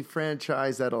to any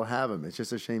franchise that'll have him. It's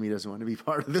just a shame he doesn't want to be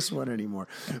part of this one anymore.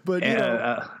 But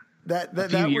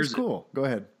that was cool. Go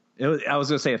ahead. I was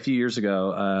going to say a few years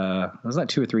ago, it was not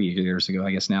 2 or 3 years ago,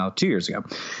 I guess now, 2 years ago.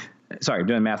 Sorry, I'm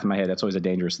doing math in my head. That's always a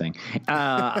dangerous thing.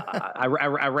 I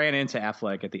ran into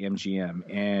Affleck at the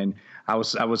MGM, and I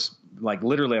was like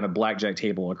literally on a blackjack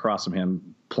table across from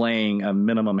him, playing a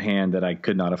minimum hand that I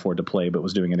could not afford to play, but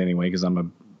was doing it anyway because I'm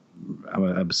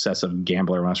an obsessive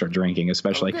gambler when I start drinking,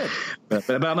 especially. But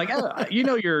I'm like,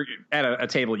 you're at a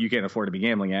table you can't afford to be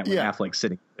gambling at when Affleck's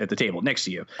sitting at the table next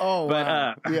to you. Oh,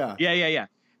 but wow. Yeah.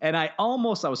 And I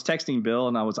was texting Bill,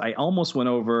 and I almost went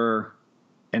over,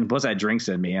 and plus I had drinks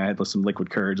in me. I had some liquid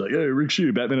courage, like, hey, Rick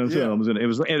Shue, Batman on films. And it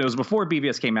was before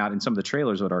BVS came out, and some of the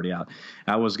trailers were already out.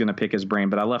 I was going to pick his brain,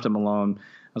 but I left him alone.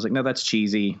 I was like, no, that's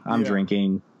cheesy. I'm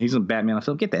drinking. He's in Batman on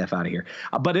film. Get the F out of here.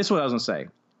 But this is what I was going to say.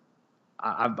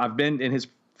 I've been in his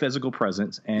physical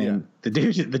presence, and the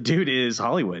dude is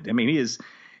Hollywood. I mean,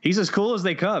 he's as cool as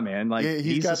they come, man. Like,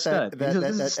 he's got a stud. That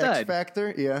X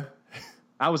factor. Yeah.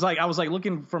 I was like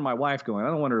looking for my wife, going, I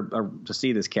don't want her to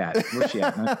see this cat. Where's she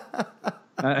at?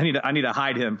 I need to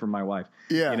hide him from my wife.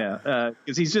 Yeah,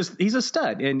 because he's a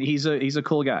stud, and he's a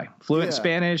cool guy. Fluent in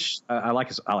Spanish. I like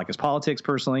his politics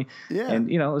personally. Yeah, and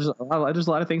there's a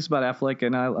lot of things about Affleck,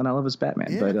 and I love his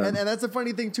Batman. Yeah. But and that's the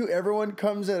funny thing too. Everyone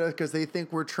comes at us because they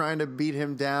think we're trying to beat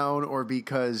him down, or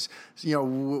because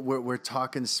we're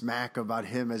talking smack about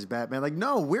him as Batman. Like,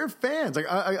 no, we're fans.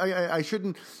 Like, I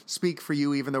shouldn't speak for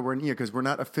you, even though we're because we're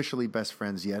not officially best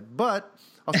friends yet, but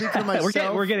I'll speak for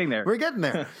myself. We're getting there. We're getting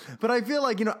there. But I feel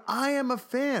like, I am a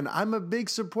fan. I'm a big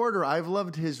supporter. I've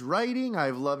loved his writing.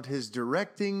 I've loved his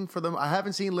directing for them. I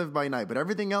haven't seen Live by Night, but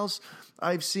everything else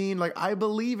I've seen, like, I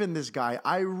believe in this guy.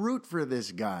 I root for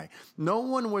this guy. No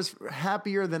one was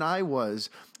happier than I was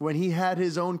when he had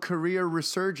his own career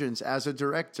resurgence as a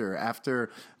director after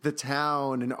The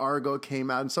Town and Argo came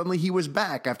out, and suddenly he was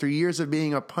back after years of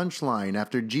being a punchline,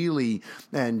 after Geely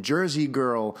and Jersey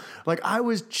Girl. Like, I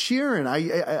was cheering.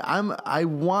 I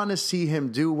want to see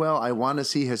him do well. I want to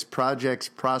see his projects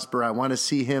prosper. I want to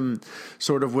see him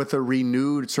sort of with a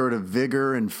renewed sort of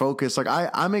vigor and focus. Like,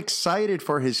 I'm excited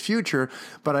for his future,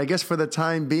 but I guess for the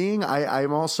time being, I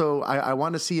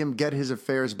want to see him get his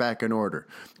affairs back in order,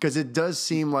 because it does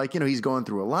seem like, he's going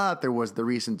through a lot. There was the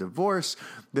recent divorce.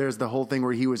 There's the whole thing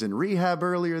where he was in rehab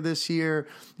earlier this year.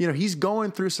 He's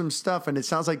going through some stuff, and it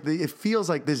feels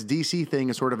like this DC thing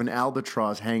is sort of an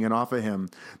albatross hanging off of him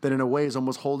that in a way is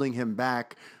almost holding him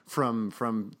back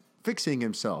from fixing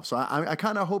himself. So I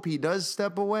kind of hope he does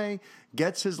step away,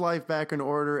 gets his life back in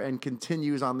order, and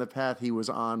continues on the path he was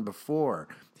on before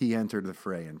he entered the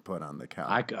fray and put on the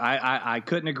couch. I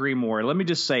couldn't agree more. Let me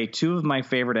just say, two of my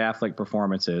favorite Affleck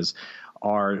performances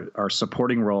are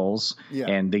supporting roles,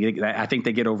 and I think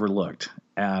they get overlooked,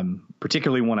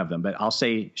 particularly one of them. But I'll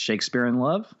say Shakespeare in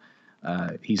Love.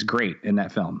 He's great in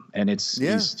that film, and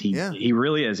he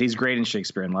really is. He's great in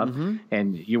Shakespeare in Love,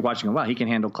 and you're watching him. Wow, he can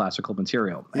handle classical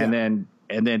material. And then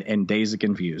in Dazed and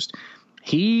Confused,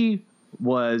 he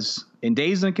was in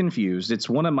Dazed and Confused. It's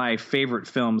one of my favorite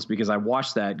films because I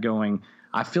watched that going,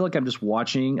 I feel like I'm just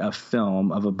watching a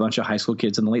film of a bunch of high school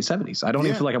kids in the late 70s. I don't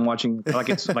even feel like I'm watching, like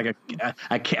it's like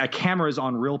a camera's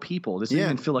on real people. This doesn't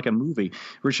even feel like a movie.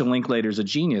 Richard Linklater's a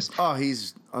genius. Oh,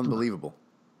 he's unbelievable.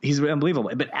 He's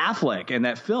unbelievable. But Affleck in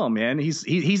that film, man, he's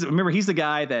remember, he's the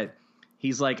guy that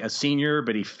he's like a senior,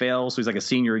 but he fails, so he's like a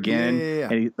senior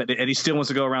again. And he still wants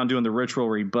to go around doing the ritual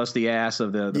where he busts the ass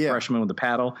of the freshman with the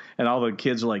paddle, and all the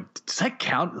kids are like, does that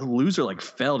count? The loser like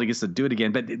failed, he gets to do it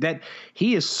again. But that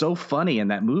he is so funny in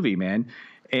that movie, man.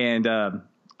 And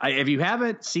if you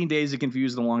haven't seen Dazed and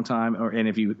Confused in a long time, and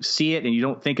if you see it and you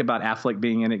don't think about Affleck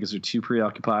being in it because they're too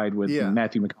preoccupied with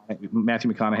Matthew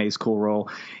McConaughey's cool role,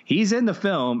 he's in the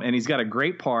film and he's got a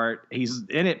great part. He's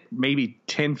in it maybe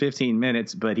 10, 15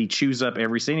 minutes, but he chews up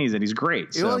every scene he's in. He's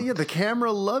great. So. Well, the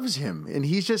camera loves him, and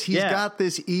he's got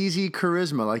this easy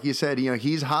charisma. Like you said,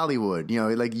 he's Hollywood.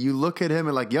 Like you look at him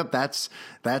and like, yep, that's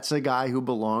a guy who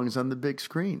belongs on the big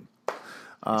screen.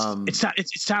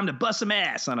 It's time to bust some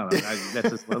ass. I don't know. That's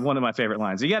just one of my favorite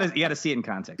lines. You got to see it in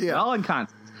context. Yeah, all in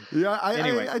context. Yeah,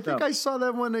 I think I saw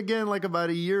that one again like about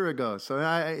a year ago. So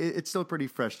it's still pretty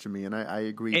fresh to me, and I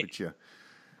agree with you.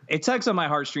 It tugs on my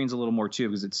heartstrings a little more too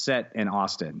because it's set in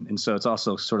Austin, and so it's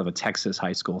also sort of a Texas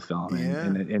high school film,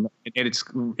 and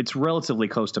it's relatively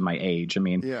close to my age. I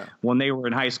mean, when they were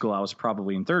in high school, I was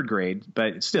probably in third grade,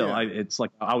 but still, it's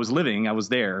like I was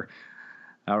there.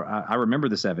 I remember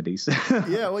the 70s.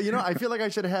 Yeah, well, I feel like I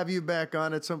should have you back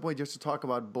on at some point just to talk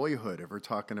about Boyhood if we're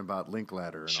talking about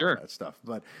Linklater and all that stuff.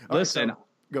 But listen, right, so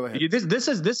go ahead. This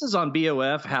is on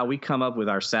BOF how we come up with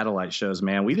our satellite shows,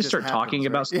 man. We just start talking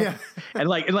about stuff, and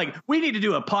like we need to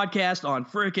do a podcast on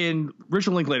freaking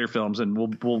Richard Linklater films, and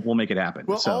we'll make it happen.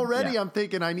 Well, already I'm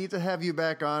thinking I need to have you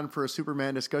back on for a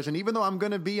Superman discussion, even though I'm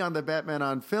going to be on the Batman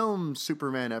on Film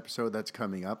Superman episode that's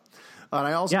coming up. And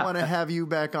I also want to have you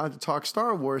back on to talk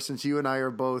Star Wars, since you and I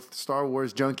are both Star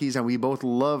Wars junkies and we both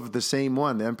love the same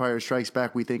one. The Empire Strikes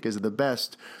Back we think is the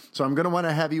best. So I'm going to want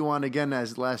to have you on again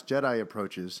as Last Jedi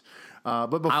approaches. But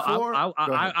before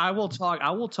I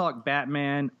will talk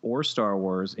Batman or Star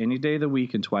Wars any day of the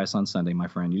week and twice on Sunday, my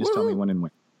friend. You just tell me when and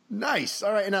when. Nice.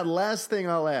 All right. And now last thing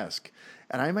I'll ask,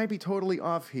 and I might be totally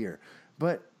off here,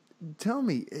 but tell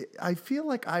me, I feel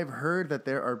like I've heard that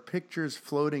there are pictures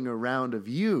floating around of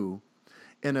you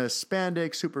in a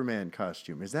spandex Superman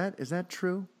costume. Is that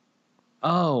true?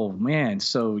 Oh man.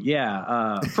 So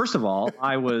first of all,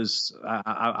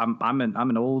 I'm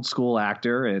an old school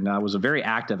actor, and I was a very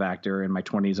active actor in my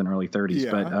 20s and early 30s. Yeah.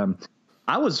 But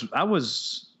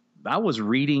I was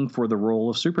reading for the role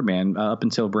of Superman up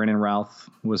until Brandon Routh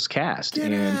was cast.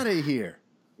 Get out of here.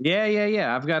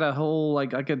 Yeah. I've got a whole, I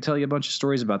could tell you a bunch of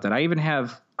stories about that. I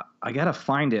got to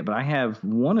find it, but I have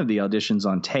one of the auditions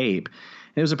on tape.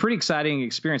 It was a pretty exciting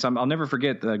experience. I'll never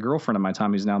forget the girlfriend of my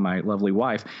time, who's now my lovely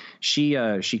wife. She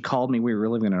called me. We were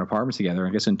living in an apartment together,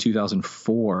 I guess in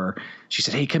 2004. She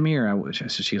said, "Hey, come here."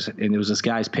 She was, and there was this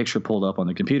guy's picture pulled up on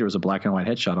the computer. It was a black and white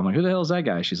headshot. I'm like, "Who the hell is that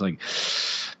guy?" She's like,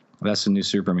 "That's the new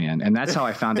Superman." And that's how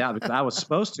I found out, because I was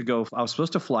supposed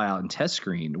to fly out and test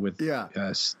screen with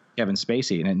Kevin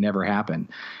Spacey, and it never happened.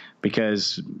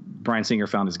 Because Bryan Singer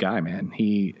found his guy, man.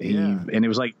 And it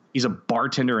was like, he's a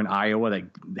bartender in Iowa that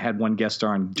had one guest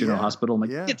star on General Hospital. I'm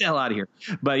like, get the hell out of here.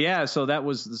 But so that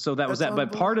was that.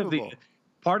 But part of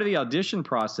the audition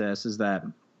process is that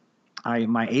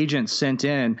my agent sent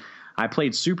in. I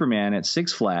played Superman at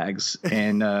Six Flags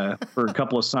and for a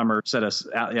couple of summers at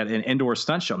an indoor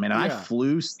stunt show. Man, I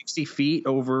flew 60 feet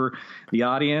over the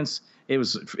audience. It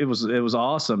was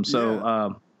awesome.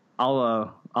 So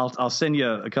I'll send you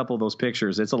a couple of those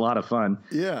pictures. It's a lot of fun.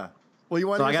 Yeah. Well, you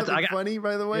want to know something funny,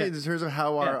 by the way, in terms of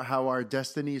how our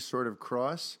destinies sort of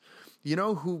cross? You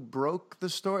know who broke the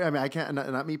story? I mean, I can't,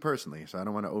 not me personally, so I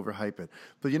don't want to overhype it.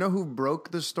 But you know who broke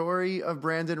the story of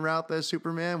Brandon Routh as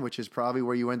Superman, which is probably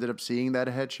where you ended up seeing that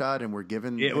headshot and were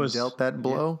dealt that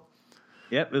blow?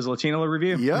 Yep, it was Latino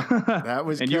Review. Yep, that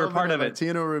was and you were part of it.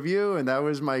 Latino Review, and that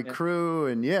was my crew.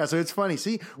 And so it's funny.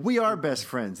 See, we are best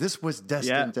friends. This was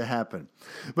destined to happen.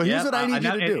 But here's what I need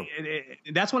you to do.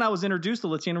 That's when I was introduced to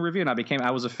Latino Review, and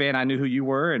I was a fan. I knew who you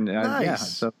were, and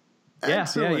nice.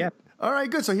 Yeah. All right,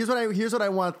 good. So here's what I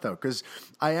want, though, because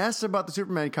I asked about the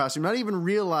Superman costume, not even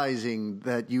realizing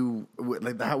that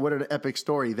what an epic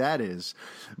story that is,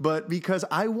 but because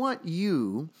I want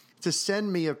you to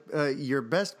send me your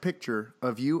best picture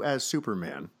of you as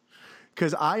Superman,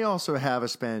 because I also have a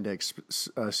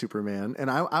spandex Superman,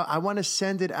 and I want to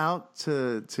send it out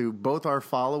to both our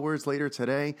followers later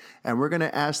today, and we're going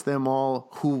to ask them all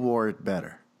who wore it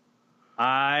better.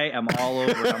 I am all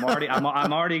over it. I'm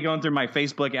already going through my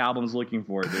Facebook albums looking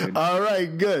for it, dude. All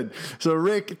right, good. So,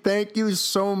 Rick, thank you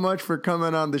so much for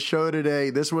coming on the show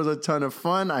today. This was a ton of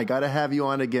fun. I got to have you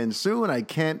on again soon. I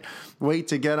can't wait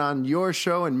to get on your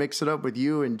show and mix it up with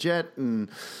you and Jet. And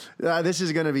this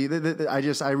is going to be,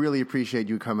 I really appreciate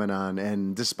you coming on.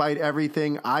 And despite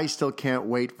everything, I still can't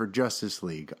wait for Justice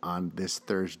League on this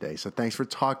Thursday. So thanks for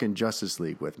talking Justice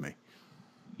League with me.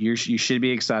 You should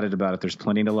be excited about it. There's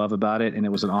plenty to love about it, and it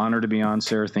was an honor to be on,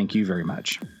 sir. Thank you very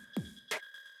much.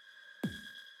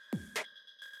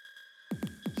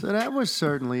 So that was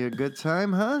certainly a good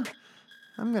time, huh?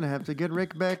 I'm going to have to get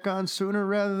Rick back on sooner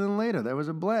rather than later. That was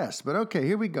a blast. But okay,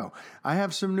 here we go. I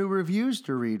have some new reviews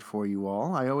to read for you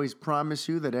all. I always promise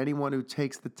you that anyone who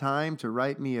takes the time to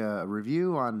write me a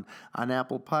review on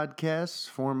Apple Podcasts,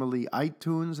 formerly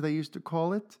iTunes, they used to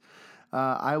call it,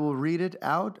 I will read it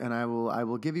out, and I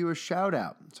will give you a shout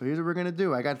out. So here's what we're going to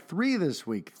do. I got 3 this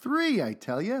week. 3, I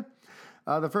tell you.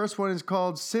 The first one is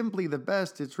called Simply the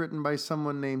Best. It's written by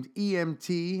someone named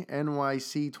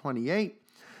EMTNYC28.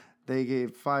 They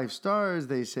gave 5 stars.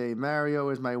 They say, Mario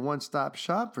is my one-stop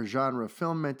shop for genre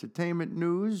film entertainment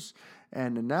news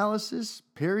and analysis,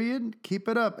 period. Keep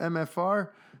it up, MFR.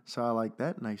 So I like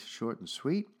that. Nice, short, and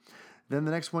sweet. Then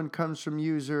the next one comes from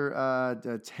user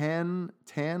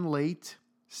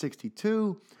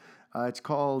TanLate62. It's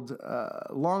called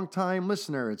Longtime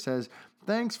Listener. It says,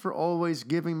 thanks for always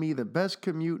giving me the best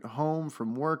commute home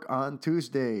from work on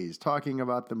Tuesdays, talking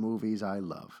about the movies I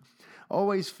love.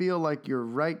 Always feel like you're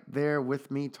right there with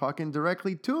me, talking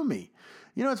directly to me.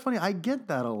 You know, it's funny, I get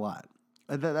that a lot.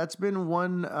 That's been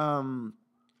one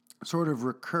sort of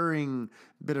recurring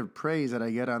bit of praise that I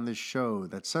get on this show,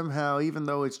 that somehow, even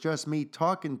though it's just me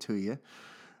talking to you,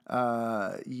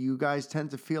 you guys tend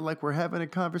to feel like we're having a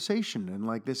conversation and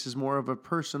like this is more of a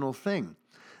personal thing.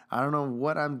 I don't know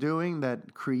what I'm doing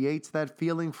that creates that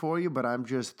feeling for you, but I'm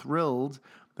just thrilled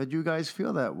that you guys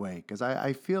feel that way, because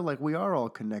I feel like we are all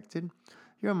connected.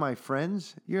 You're my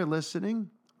friends. You're listening.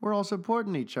 We're all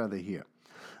supporting each other here.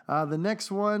 The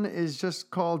next one is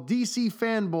just called DC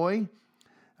Fanboy.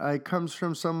 It comes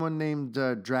from someone named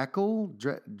Drakelby.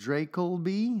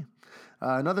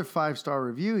 Another 5-star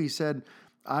review. He said,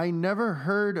 I never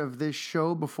heard of this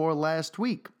show before last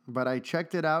week, but I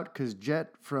checked it out because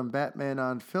Jet from Batman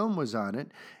on Film was on it,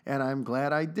 and I'm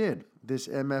glad I did. This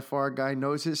MFR guy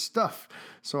knows his stuff.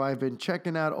 So I've been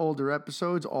checking out older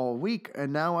episodes all week,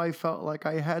 and now I felt like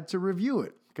I had to review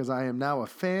it, because I am now a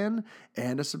fan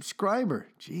and a subscriber.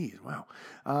 Jeez, wow.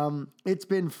 It's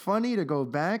been funny to go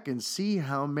back and see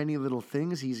how many little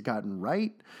things he's gotten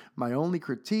right. My only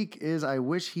critique is I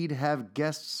wish he'd have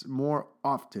guests more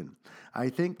often. I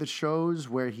think the shows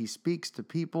where he speaks to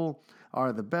people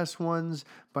are the best ones,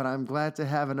 but I'm glad to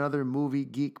have another movie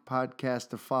geek podcast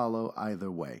to follow either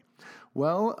way.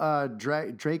 Well,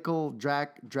 Drac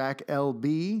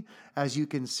LB, as you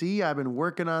can see, I've been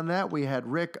working on that. We had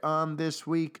Rick on this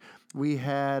week. We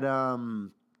had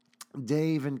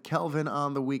Dave and Kelvin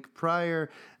on the week prior.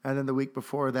 And then the week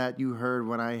before that, you heard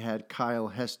when I had Kyle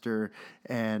Hester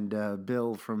and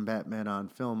Bill from Batman on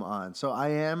Film on. So I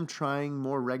am trying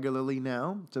more regularly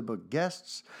now to book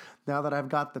guests. Now that I've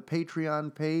got the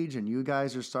Patreon page and you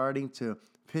guys are starting to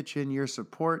pitch in your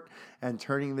support and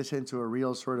turning this into a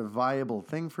real sort of viable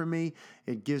thing for me,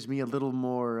 it gives me a little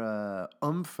more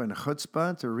oomph and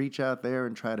chutzpah to reach out there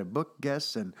and try to book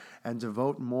guests and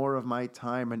devote more of my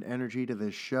time and energy to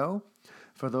this show.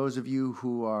 For those of you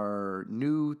who are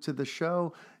new to the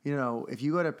show, you know, if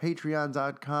you go to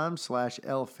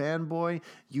patreon.com/lfanboy,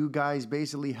 you guys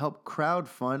basically help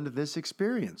crowdfund this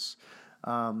experience.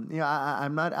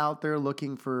 I'm not out there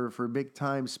looking for big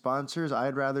time sponsors.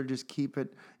 I'd rather just keep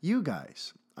it you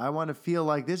guys. I want to feel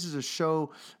like this is a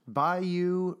show by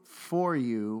you, for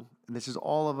you, and this is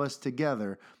all of us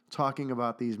together talking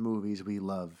about these movies we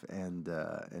love and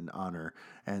honor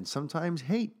and sometimes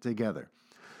hate together.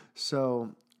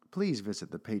 So please visit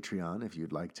the Patreon if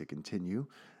you'd like to continue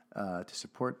to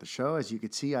support the show. As you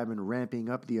can see, I've been ramping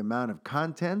up the amount of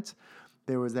content.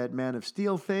 There was that Man of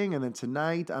Steel thing, and then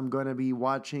tonight I'm going to be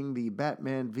watching the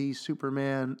Batman v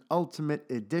Superman Ultimate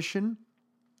Edition.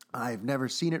 I've never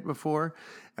seen it before,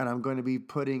 and I'm going to be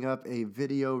putting up a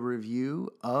video review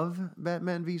of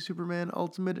Batman v Superman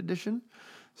Ultimate Edition,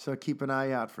 so keep an eye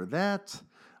out for that.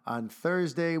 On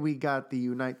Thursday, we got the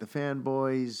Unite the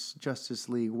Fanboys Justice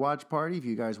League watch party, if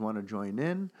you guys want to join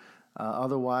in.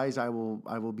 Otherwise, I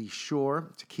will be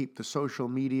sure to keep the social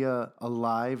media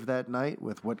alive that night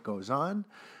with what goes on.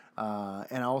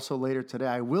 And also later today,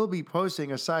 I will be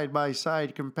posting a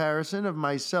side-by-side comparison of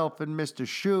myself and Mr.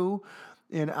 Shu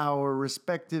in our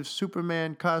respective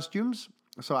Superman costumes.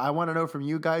 So I want to know from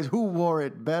you guys who wore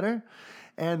it better.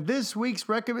 And this week's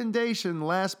recommendation,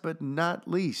 last but not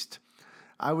least,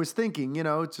 I was thinking,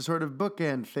 to sort of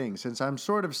bookend things, since I'm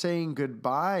sort of saying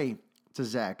goodbye to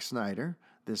Zack Snyder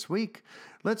this week,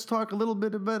 let's talk a little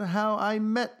bit about how I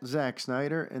met Zack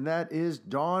Snyder, and that is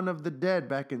Dawn of the Dead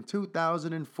back in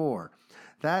 2004.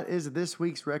 That is this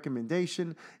week's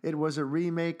recommendation. It was a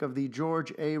remake of the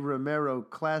George A. Romero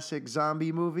classic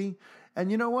zombie movie. And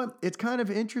you know what? It's kind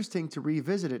of interesting to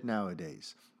revisit it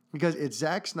nowadays because it's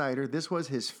Zack Snyder. This was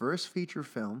his first feature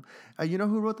film. You know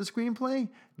who wrote the screenplay?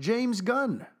 James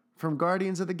Gunn from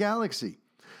Guardians of the Galaxy.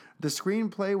 The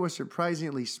screenplay was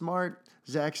surprisingly smart.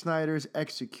 Zack Snyder's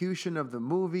execution of the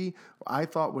movie I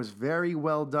thought was very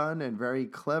well done and very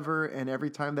clever. And every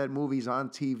time that movie's on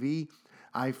TV,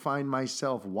 I find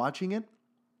myself watching it.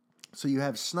 So you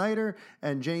have Snyder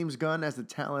and James Gunn as the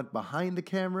talent behind the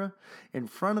camera. In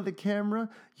front of the camera,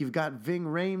 you've got Ving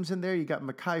Rhames in there. You got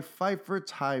Mekhi Phifer,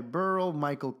 Ty Burrell,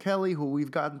 Michael Kelly, who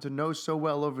we've gotten to know so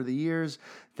well over the years,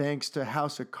 thanks to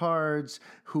House of Cards,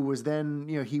 who was then,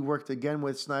 he worked again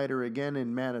with Snyder again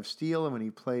in Man of Steel and when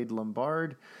he played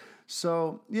Lombard.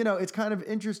 So, it's kind of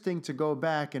interesting to go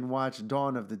back and watch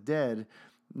Dawn of the Dead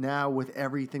now with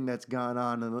everything that's gone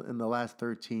on in the last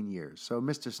 13 years. So,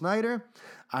 Mr. Snyder,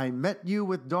 I met you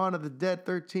with Dawn of the Dead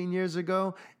 13 years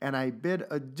ago, and I bid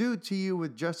adieu to you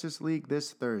with Justice League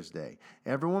this Thursday.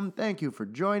 Everyone, thank you for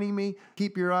joining me.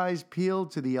 Keep your eyes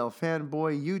peeled to the El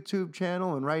Fanboy YouTube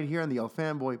channel and right here on the El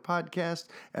Fanboy podcast.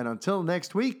 And until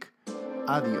next week,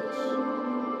 adios.